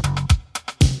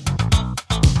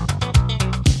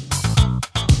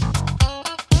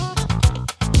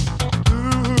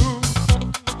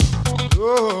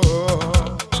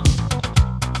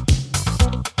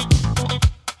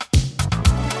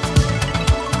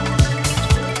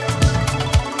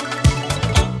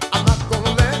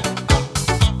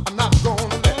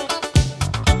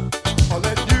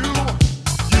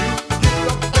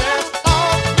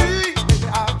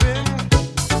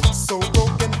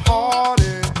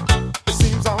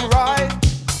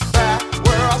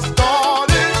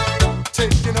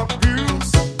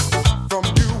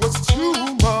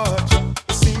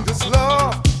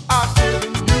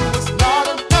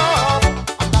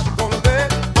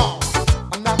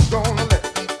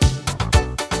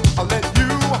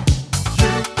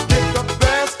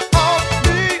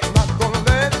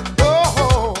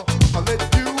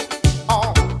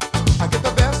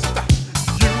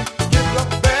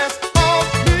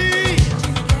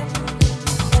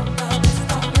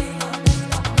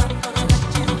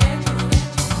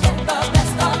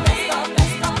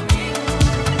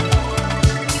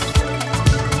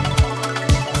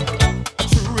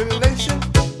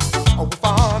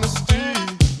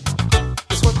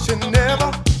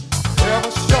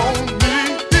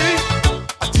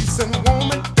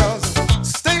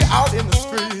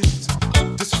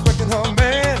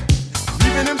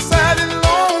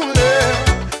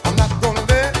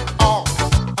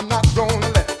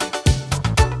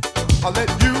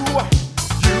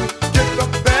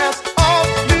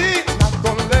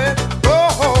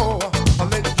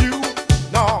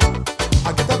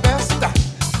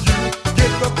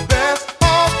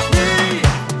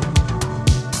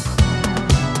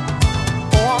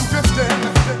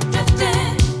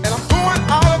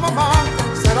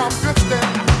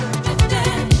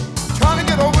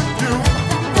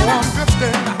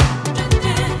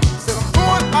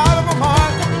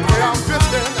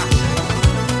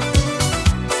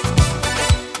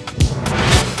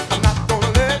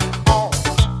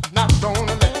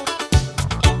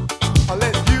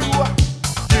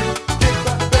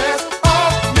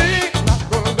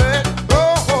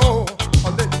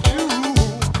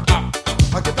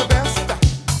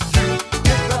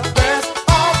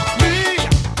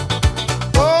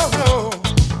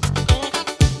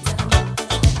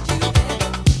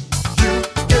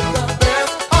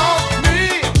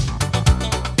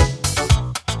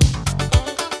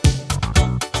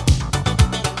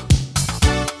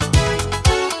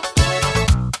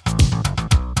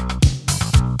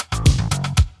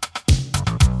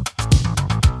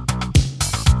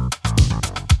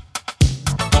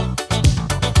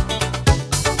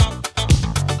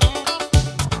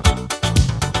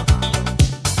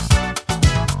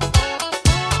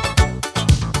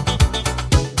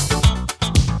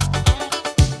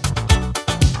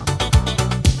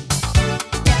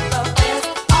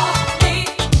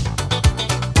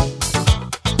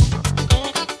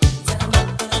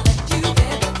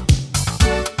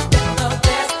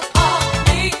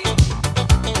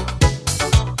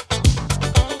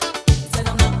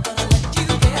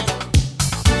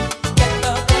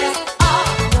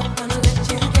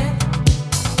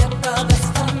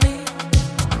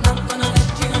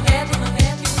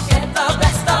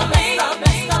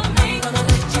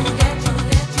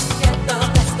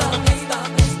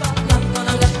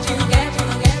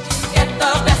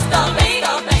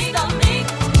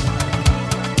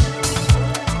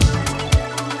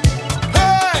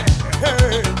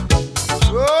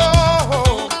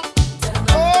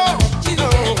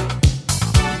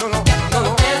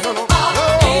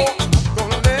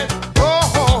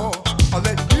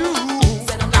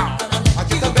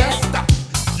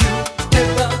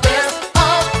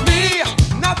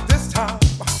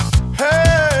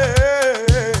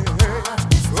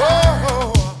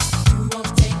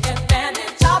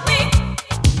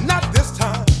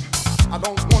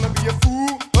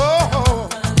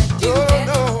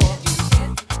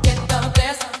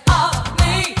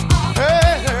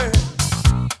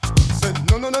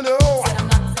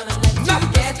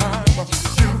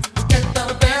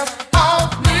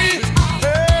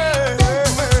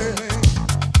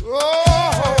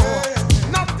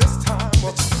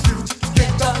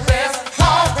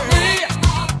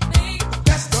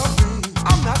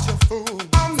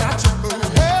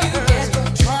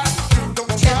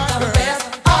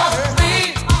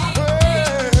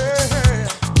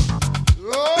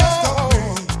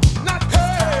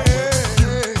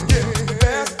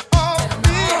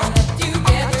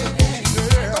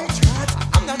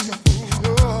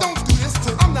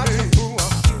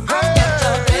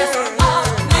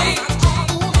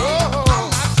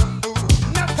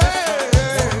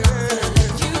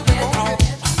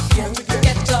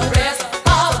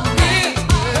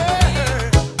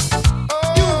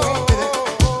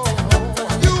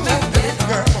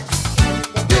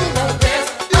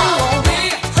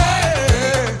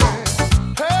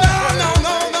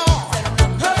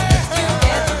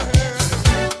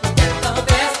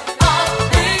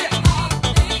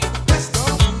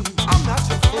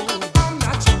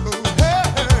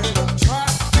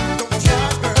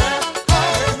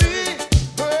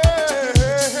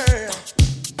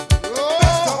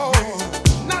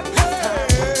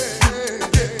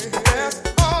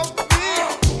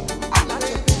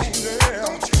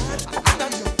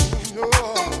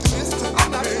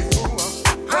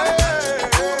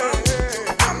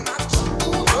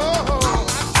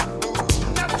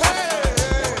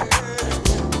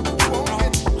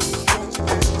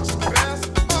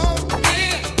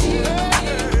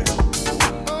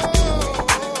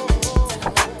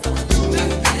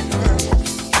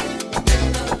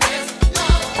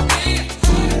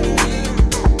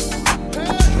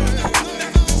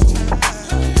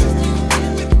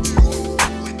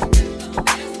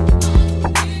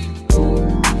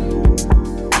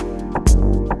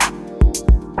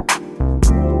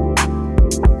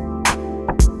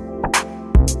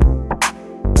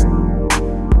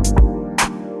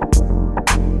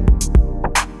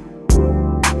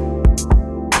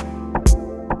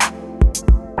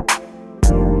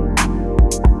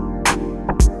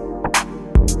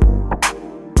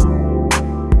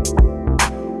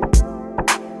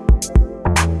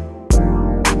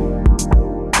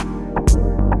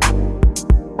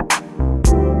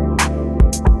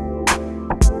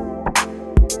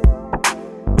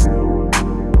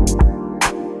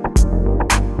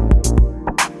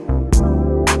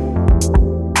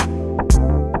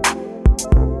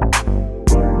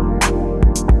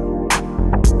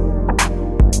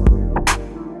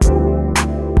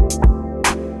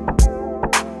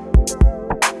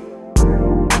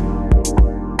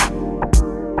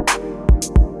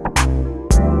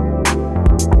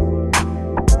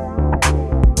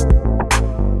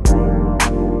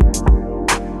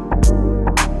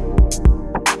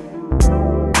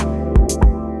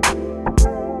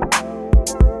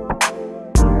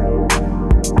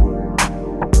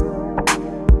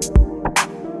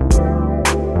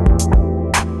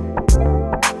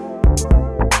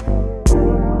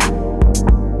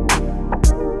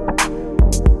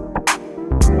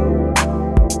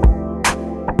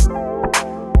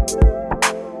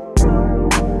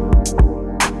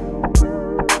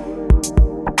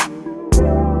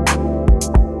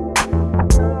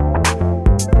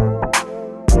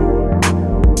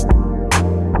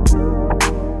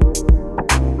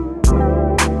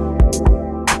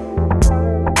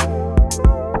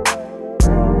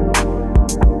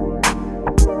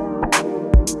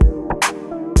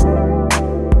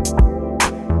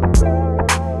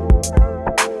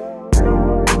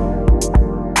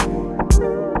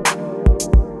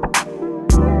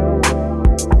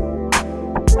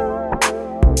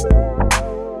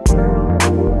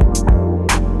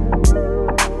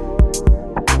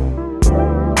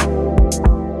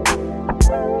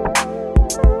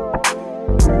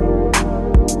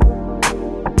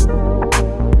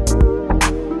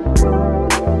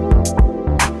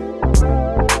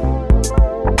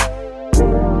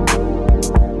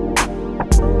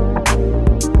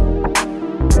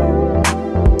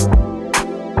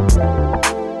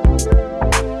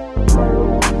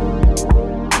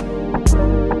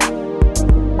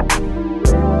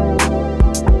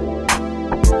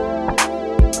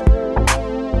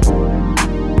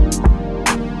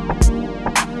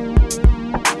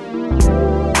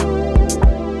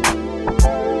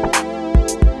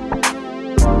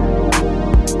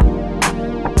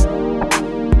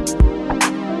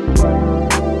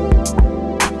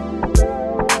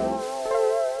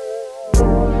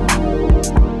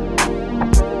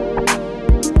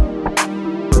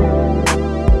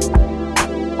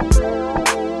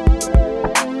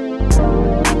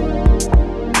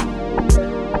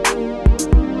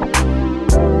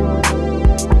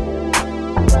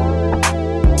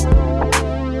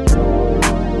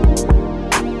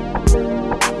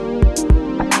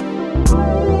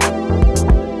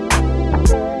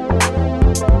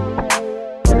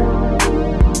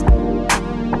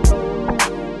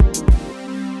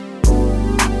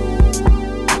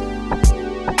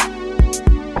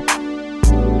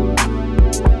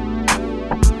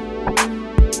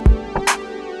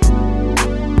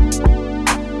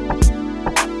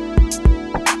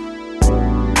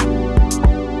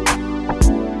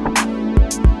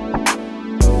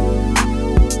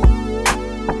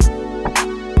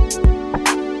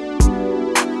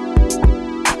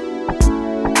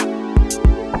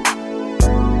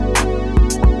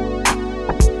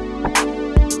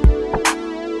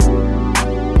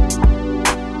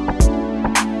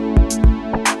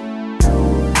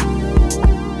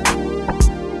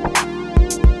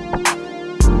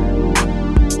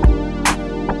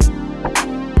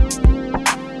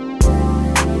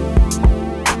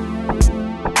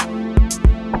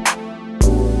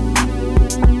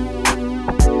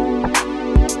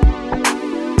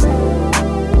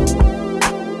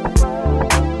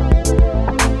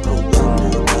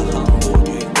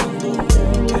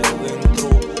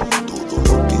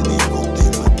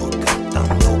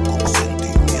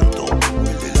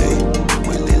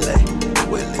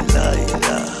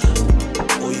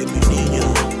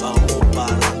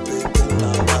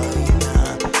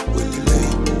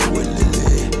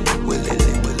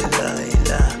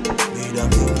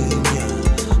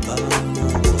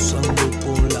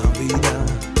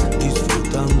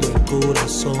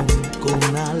 corazón con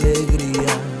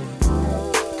alegría,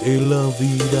 que la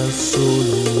vida es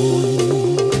solo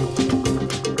hoy.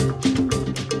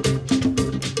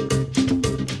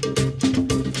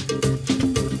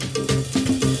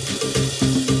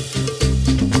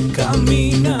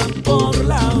 Camina por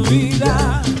la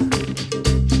vida,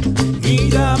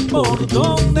 mira por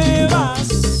dónde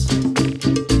vas,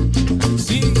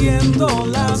 siguiendo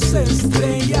las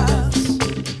estrellas,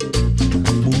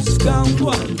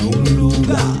 buscando algún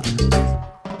lugar.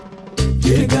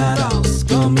 Llegarás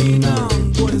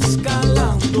caminando,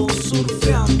 escalando,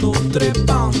 surfeando,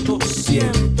 trepando,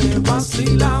 siempre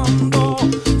vacilando.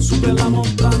 Sube la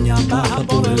montaña, baja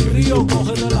por el río,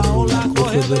 coge de la ola,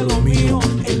 coge de lo mío.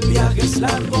 El viaje es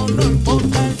largo, no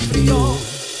importa el frío.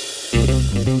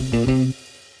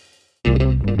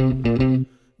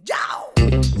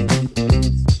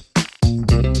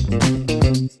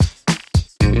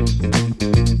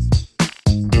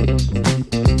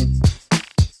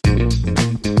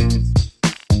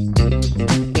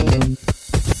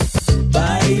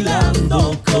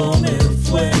 Bailando con el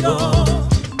fuego,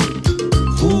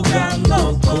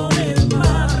 jugando con el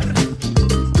mar,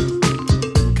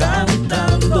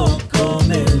 cantando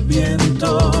con el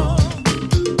viento,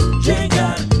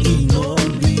 llegar y no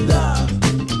olvidar.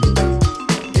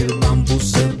 El bambú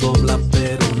se dobla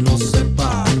pero no se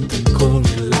parte, con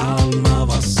el alma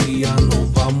vacía no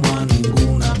vamos a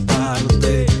ninguna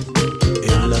parte.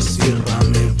 En la Sierra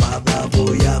Nevada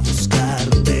voy a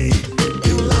buscarte,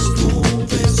 en las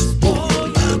nubes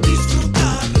voy a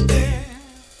disfrutarte.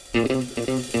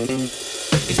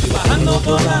 Estoy bajando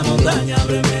por la montaña,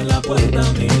 ábreme la puerta,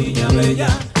 mi niña bella.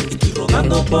 Estoy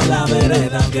rodando por la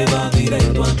vereda que va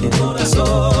directo a tu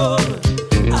corazón.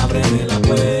 Ábreme la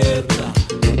puerta,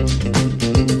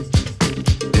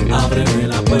 ábreme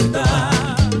la puerta.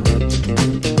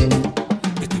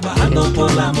 Estoy bajando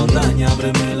por la montaña,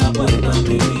 ábreme la puerta,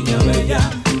 mi niña bella.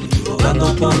 Estoy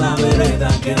rodando por la vereda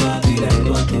que va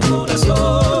directo a tu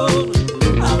corazón.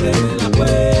 Ábreme la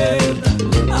puerta,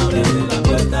 ábreme la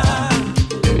puerta,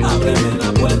 ábreme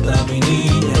la puerta, mi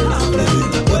niña, ábreme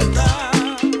la puerta.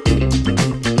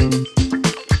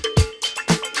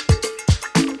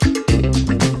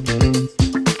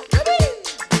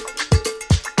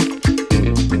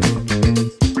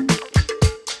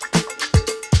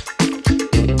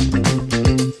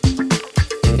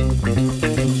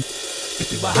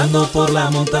 Estoy bajando por la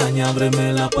montaña, ábreme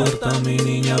la puerta, mi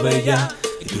niña bella.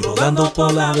 Estoy rodando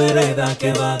por la vereda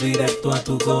que va directo a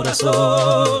tu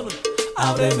corazón.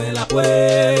 Ábreme la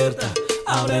puerta,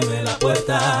 ábreme la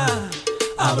puerta,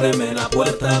 ábreme la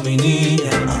puerta, mi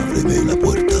niña, ábreme la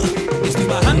puerta. Estoy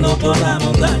bajando por la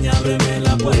montaña, ábreme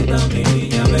la puerta, mi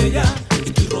niña bella.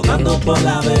 Estoy rodando por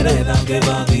la vereda que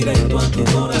va directo a tu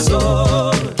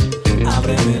corazón.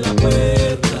 Ábreme la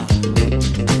puerta,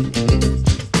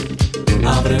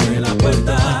 ábreme la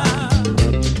puerta.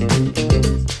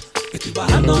 Estoy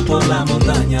bajando por la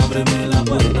montaña, ábreme la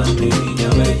puerta, mi niña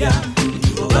bella.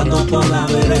 Estoy rodando por la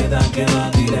vereda que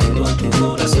va directo a tu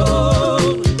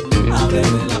corazón.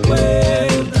 Ábreme la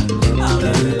puerta,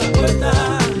 ábreme la puerta,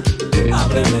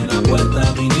 ábreme la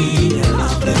puerta, mi niña,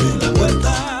 ábreme la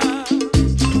puerta.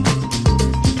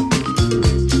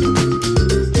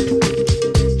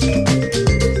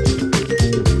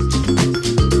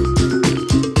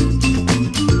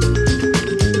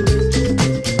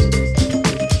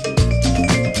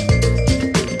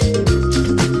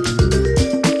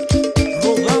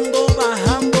 Rodando,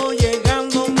 bajando,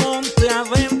 llegando monte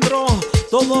adentro.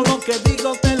 Todo lo que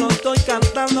digo te lo estoy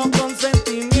cantando con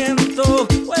sentimiento.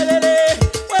 Huélele,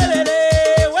 huélele,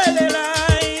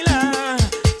 huélele, la.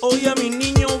 Oye, mi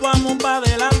niño, vamos pa'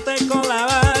 adelante con la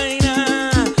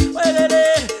vaina. Huélele,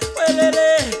 huélele,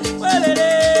 huélele,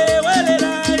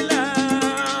 huélele, la.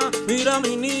 Mira,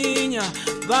 mi niña,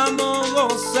 vamos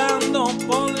gozando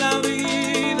por la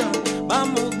vida.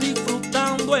 Vamos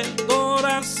disfrutando el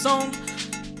corazón,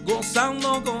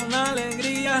 gozando con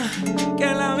alegría, que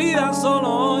la vida solo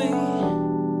hoy.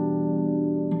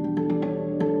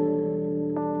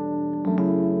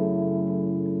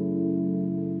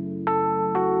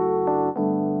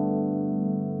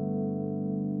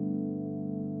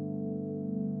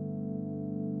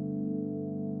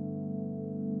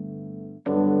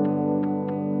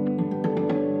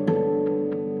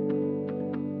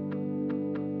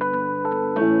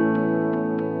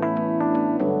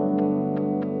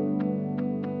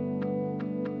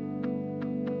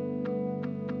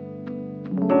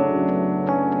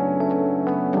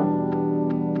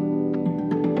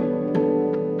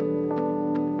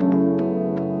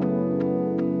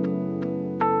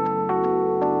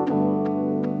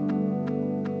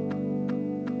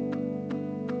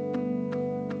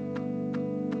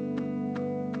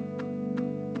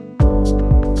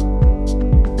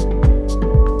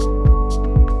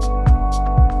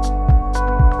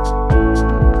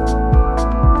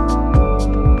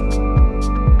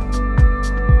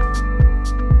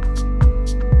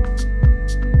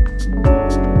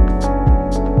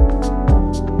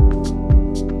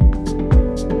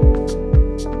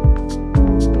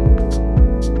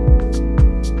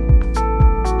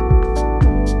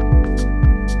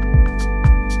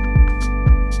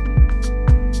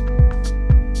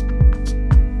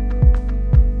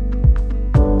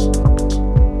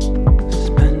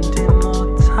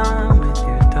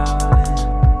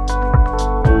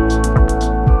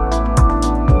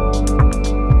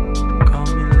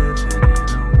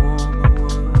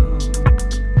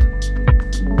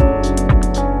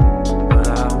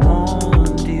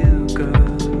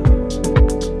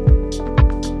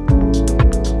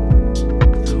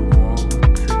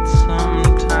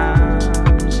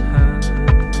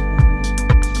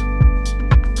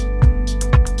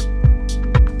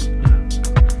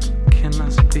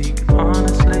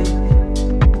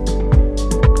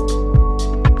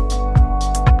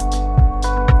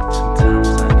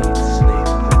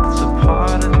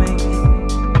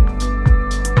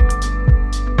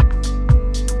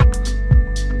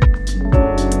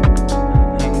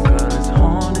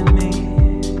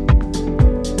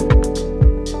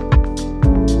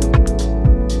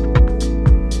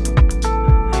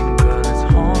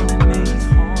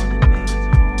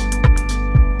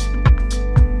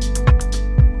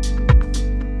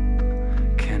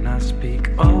 speak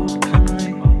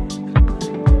openly.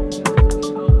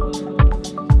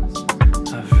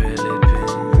 I've really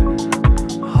been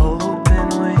hoping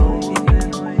we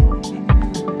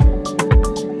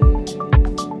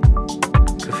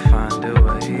could find a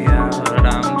way out.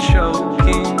 I'm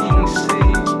choking,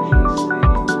 see,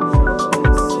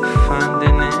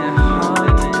 finding it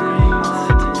hard to breathe.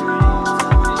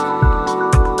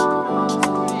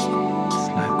 It's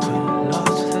like we're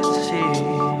lost at sea.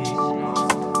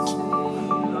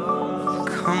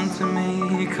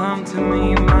 Come to me,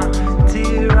 my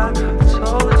dear. I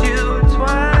told you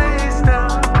twice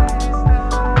that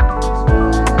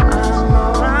I'm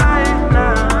alright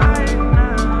now.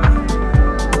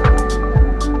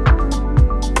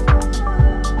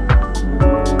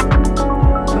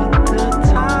 But the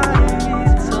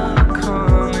tides are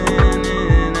coming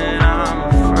in, and I'm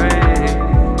afraid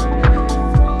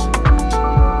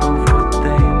of what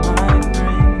they might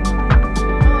bring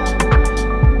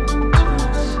to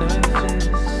the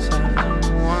surface. I'm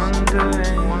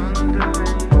wondering.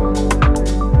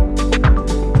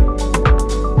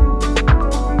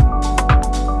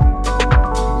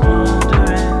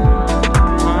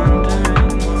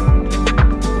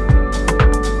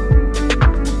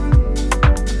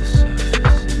 The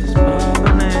surface is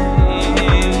bubbling.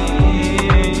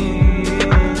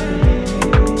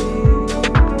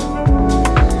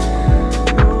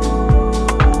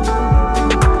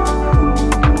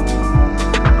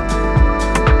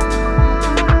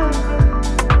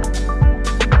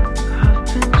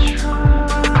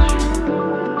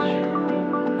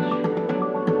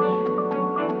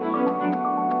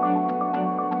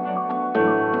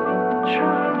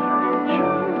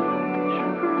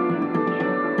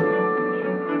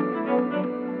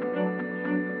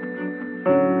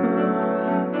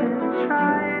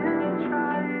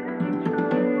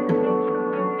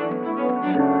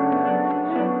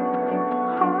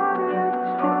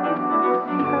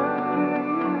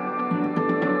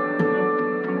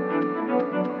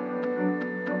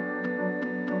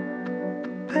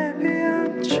 I've been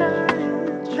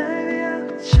Baby, I'm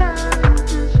trying.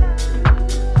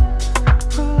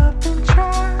 Well, I've been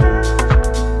trying.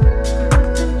 I've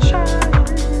been trying.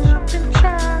 I've been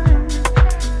trying.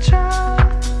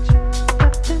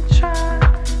 I've been trying.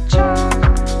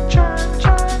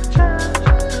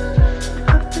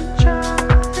 I've been trying.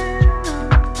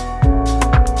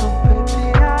 Oh,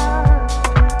 baby,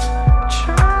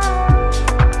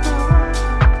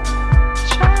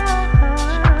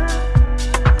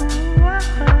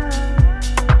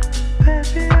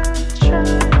 I've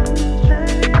tried.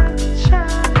 Baby, I'm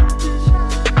trying.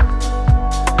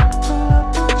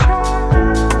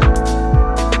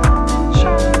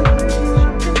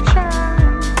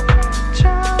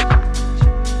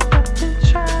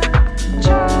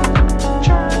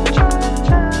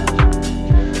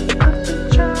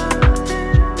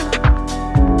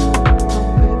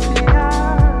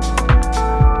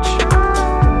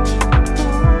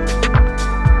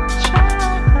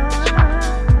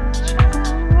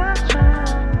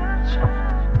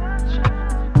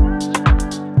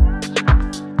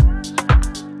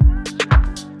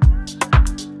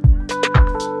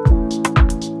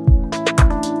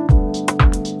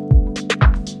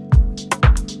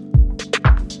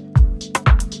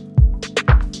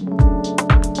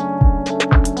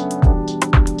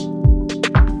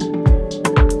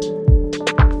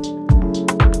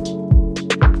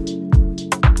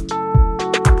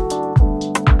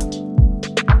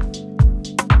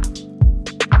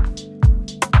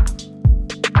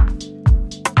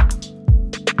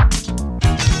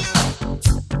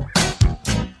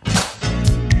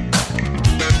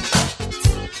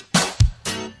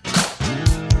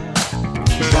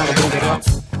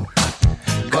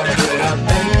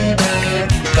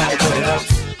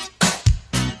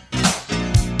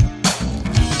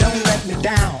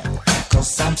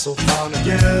 I'm so fond of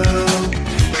you.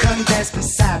 Come dance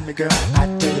beside me, girl. I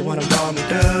tell you what I'm gonna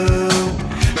do.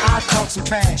 I'll talk some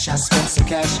trash, I'll spend some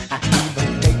cash, I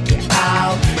even take you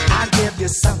out. I'll give you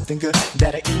something good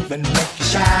that'll even make you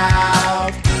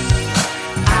shout.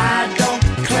 I don't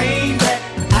claim that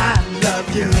I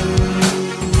love you.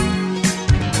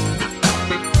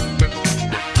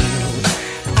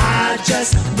 I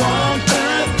just want to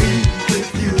be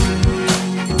with you.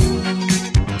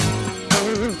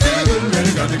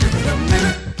 Gotta give it a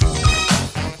minute.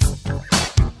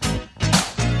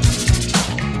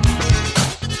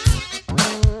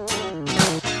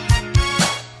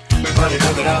 Gotta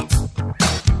give it up.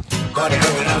 Gotta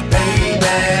give it up, baby.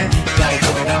 Gotta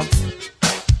give it up.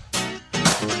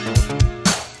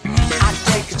 I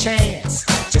take a chance,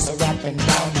 just rapping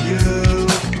down to you.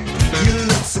 You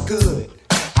look so good,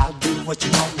 I'll do what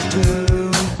you want me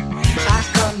to. I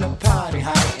come to party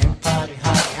hard and party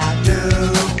hard I do.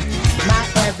 My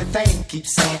everything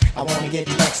keeps saying I wanna get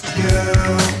next to you.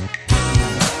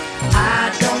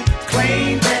 I don't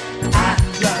claim that I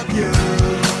love you.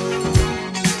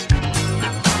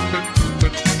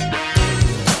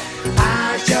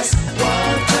 I just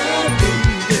want to be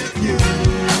with you.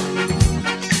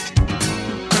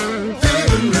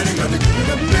 Feeling ready, gotta give it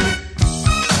a minute.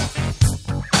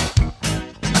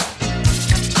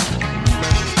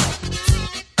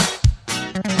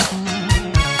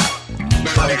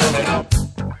 Gotta give it up.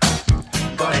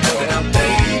 Gotta give it up,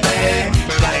 baby.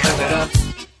 Gotta give it up.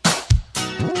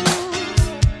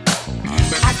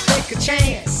 I take a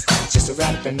chance just to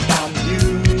wrap and down you.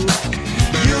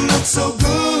 You look so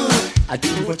good. I do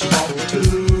what you want me to.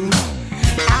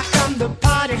 I come to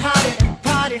party hardy and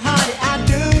party hardy I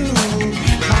do.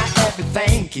 My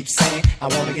everything keeps saying I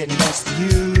wanna get next to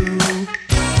you.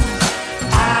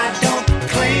 I don't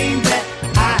claim that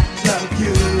I love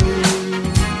you.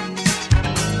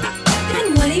 Then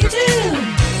what do you do?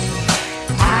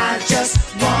 I just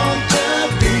want to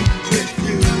be with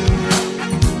you.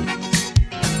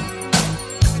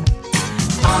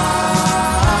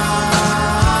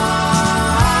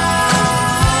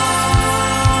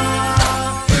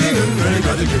 Feeling ready,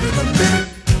 gotta give it a minute.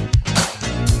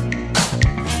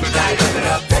 Gotta give it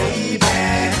up, baby.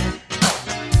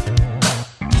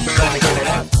 Gotta give it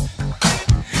up.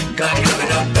 Gotta give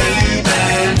it up, baby.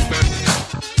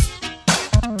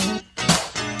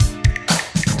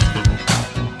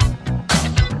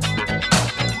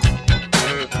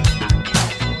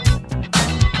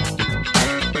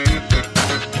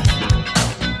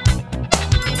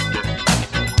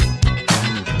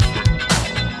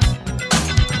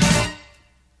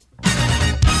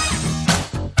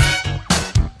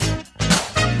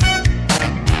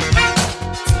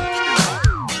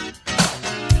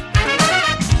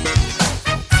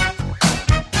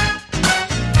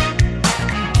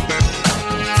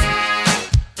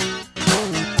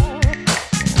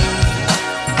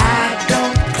 I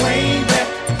don't claim that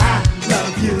I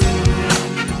love you.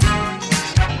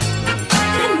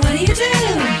 Then what do you do?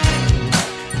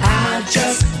 I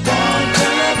just want to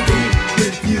be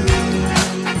with you.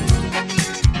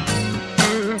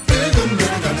 Feeling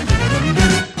good, gotta give it a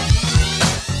minute.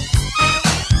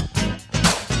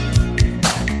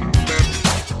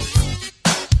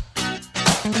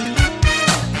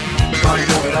 Gotta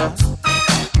give it up.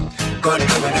 Gotta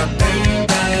give it up,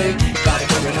 baby. Gotta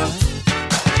give it up.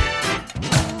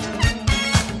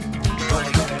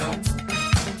 Gotta give it up.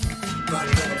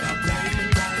 Gotta give it up, baby.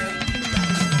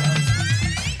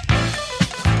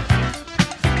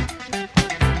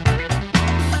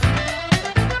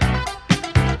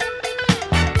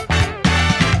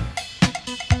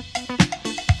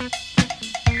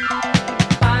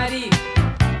 Pare,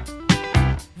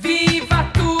 viva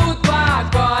tudo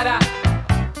agora.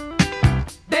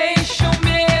 Deixa o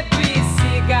medo e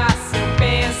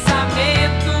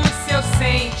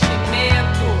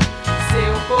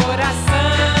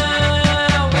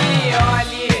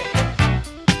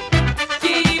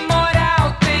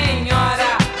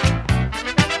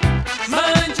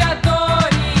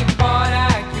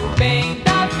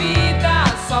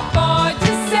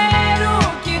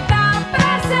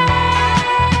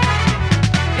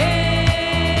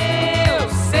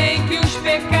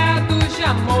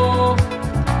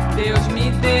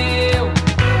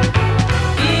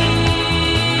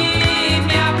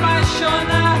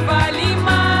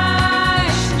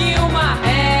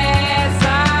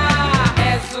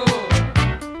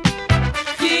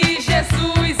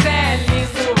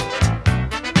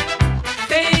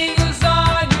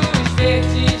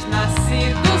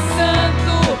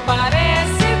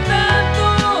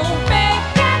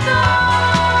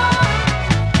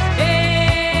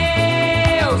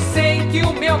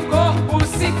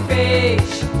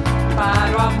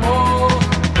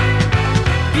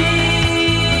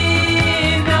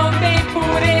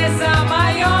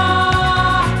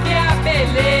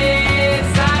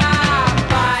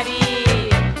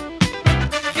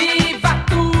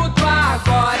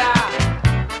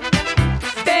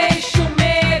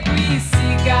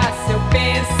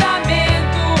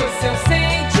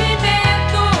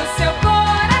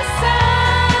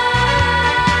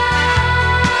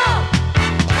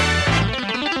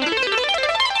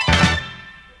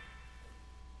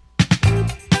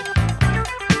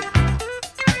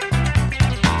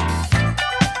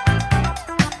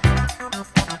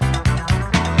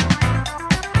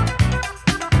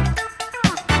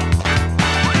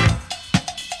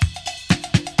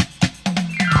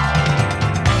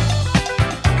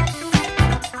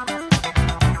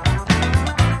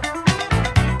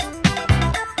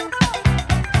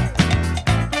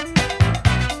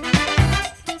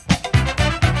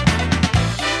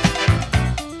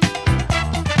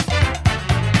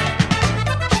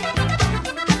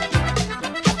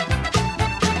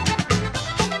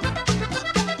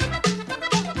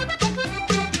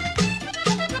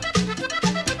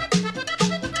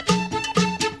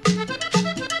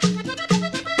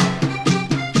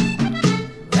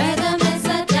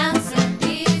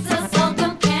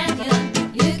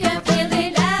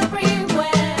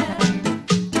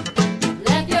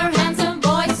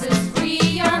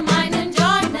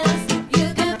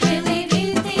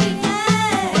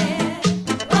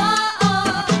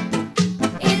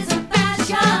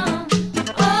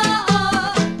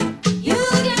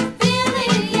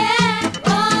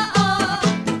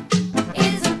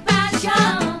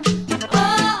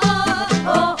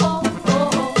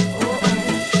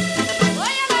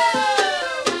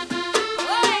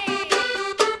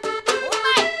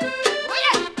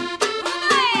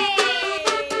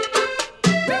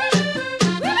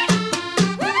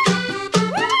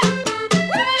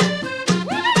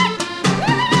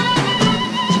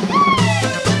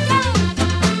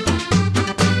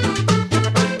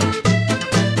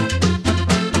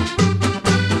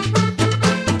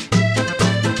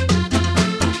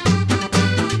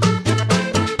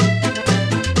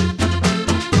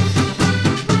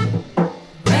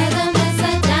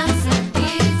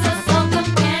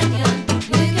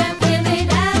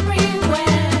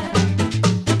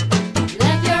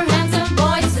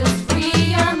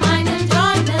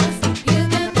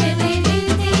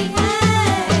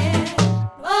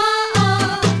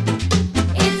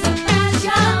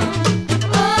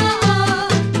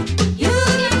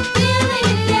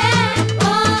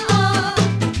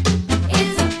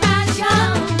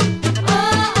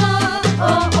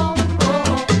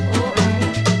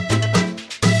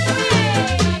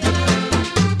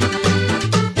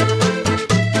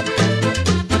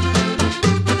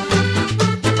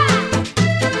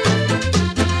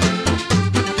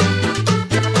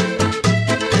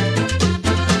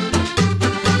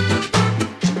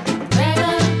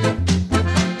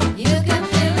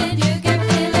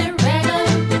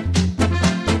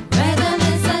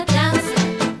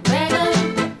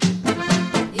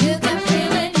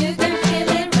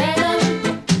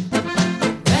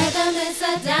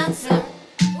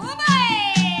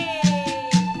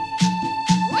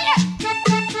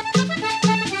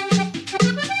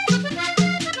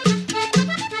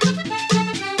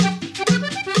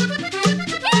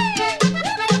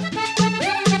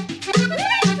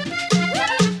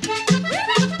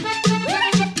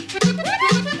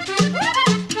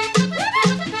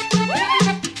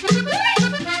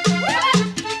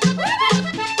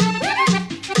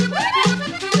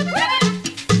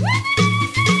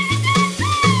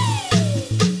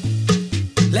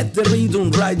the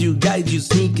rhythm, ride you, guide you,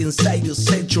 sneak inside you,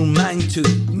 set your mind to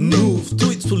move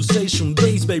to its pulsation,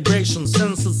 bass vibration,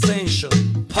 sense sensation.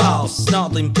 Pulse,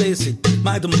 not implicit,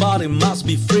 mind and body must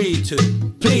be free to.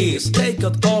 Please take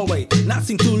it away,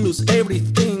 nothing to lose,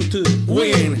 everything to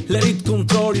win. Let it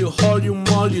control you, hold you,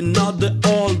 mold you, not the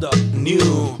old,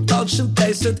 new. Touch and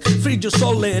taste it, free your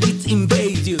soul, let it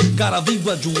invade you. Gotta be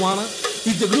what you wanna.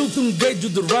 If the groove engage you,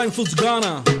 the rhyme food's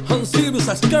gonna. I'm serious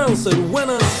as cancer when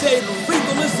I say the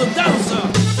rhythm is a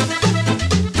dancer.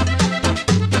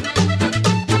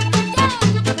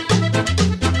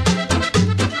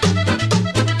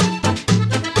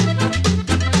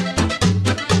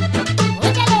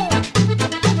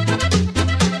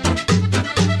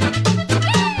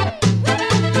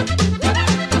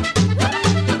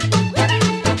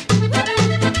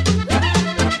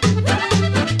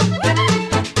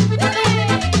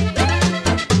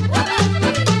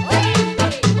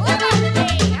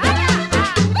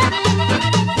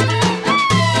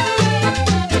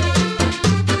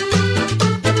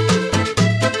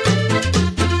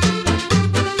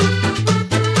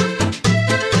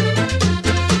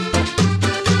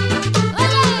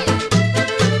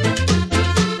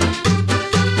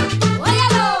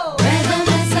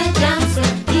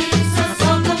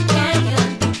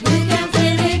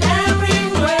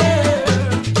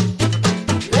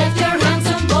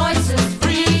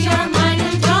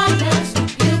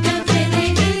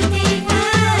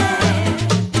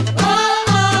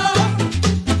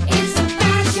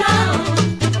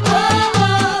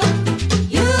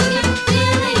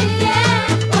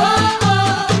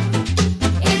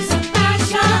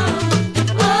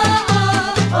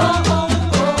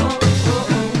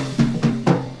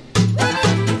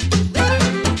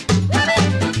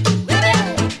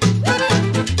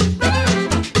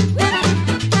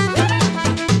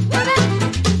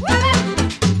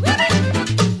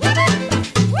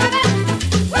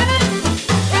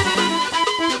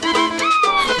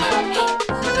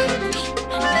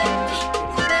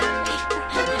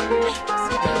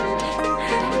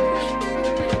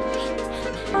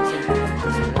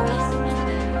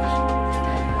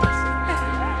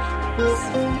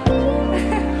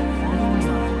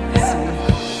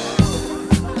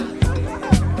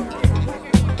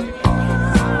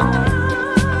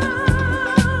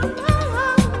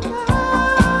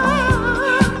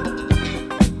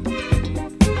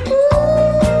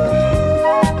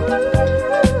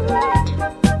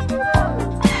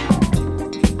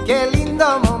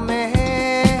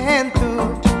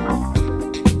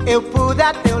 Eu pude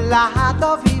a teu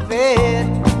lado viver.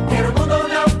 Que o mundo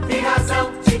não tem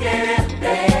razão de querer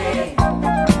bem.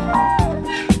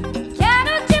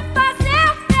 Quero te fazer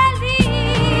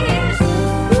feliz.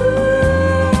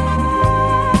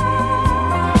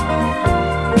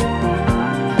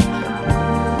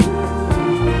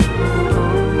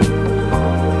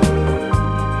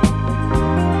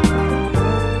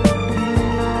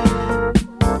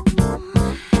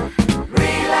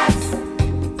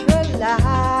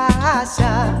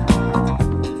 Relaxa.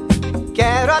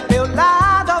 Quero a teu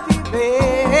lado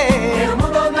viver. Que o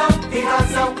mundo não tem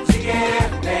razão de querer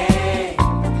bem.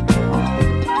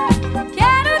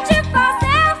 Quero te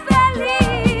fazer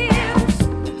feliz.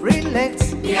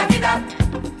 Relax. Minha vida.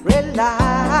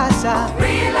 Relaxa.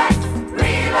 Relax,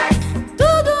 relax.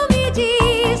 Tudo me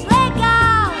diz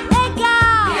legal,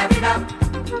 legal. Minha vida.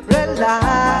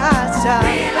 Relaxa.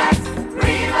 Relax,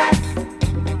 relax.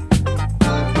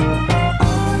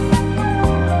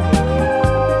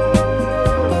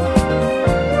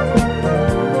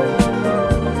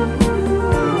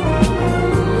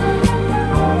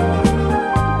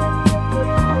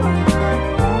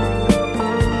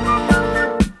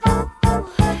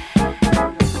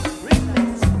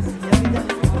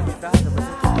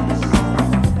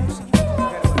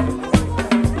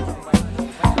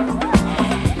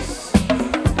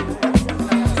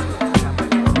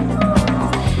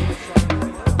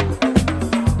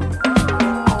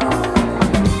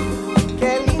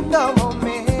 Que lindo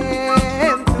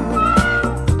momento.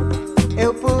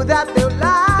 Eu pude a teu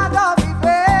lado Que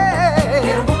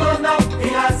viver. o mundo não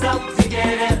tem razão de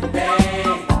querer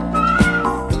bem.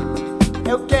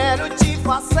 Eu quero te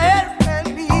fazer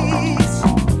feliz.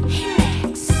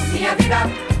 Minha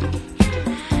vida.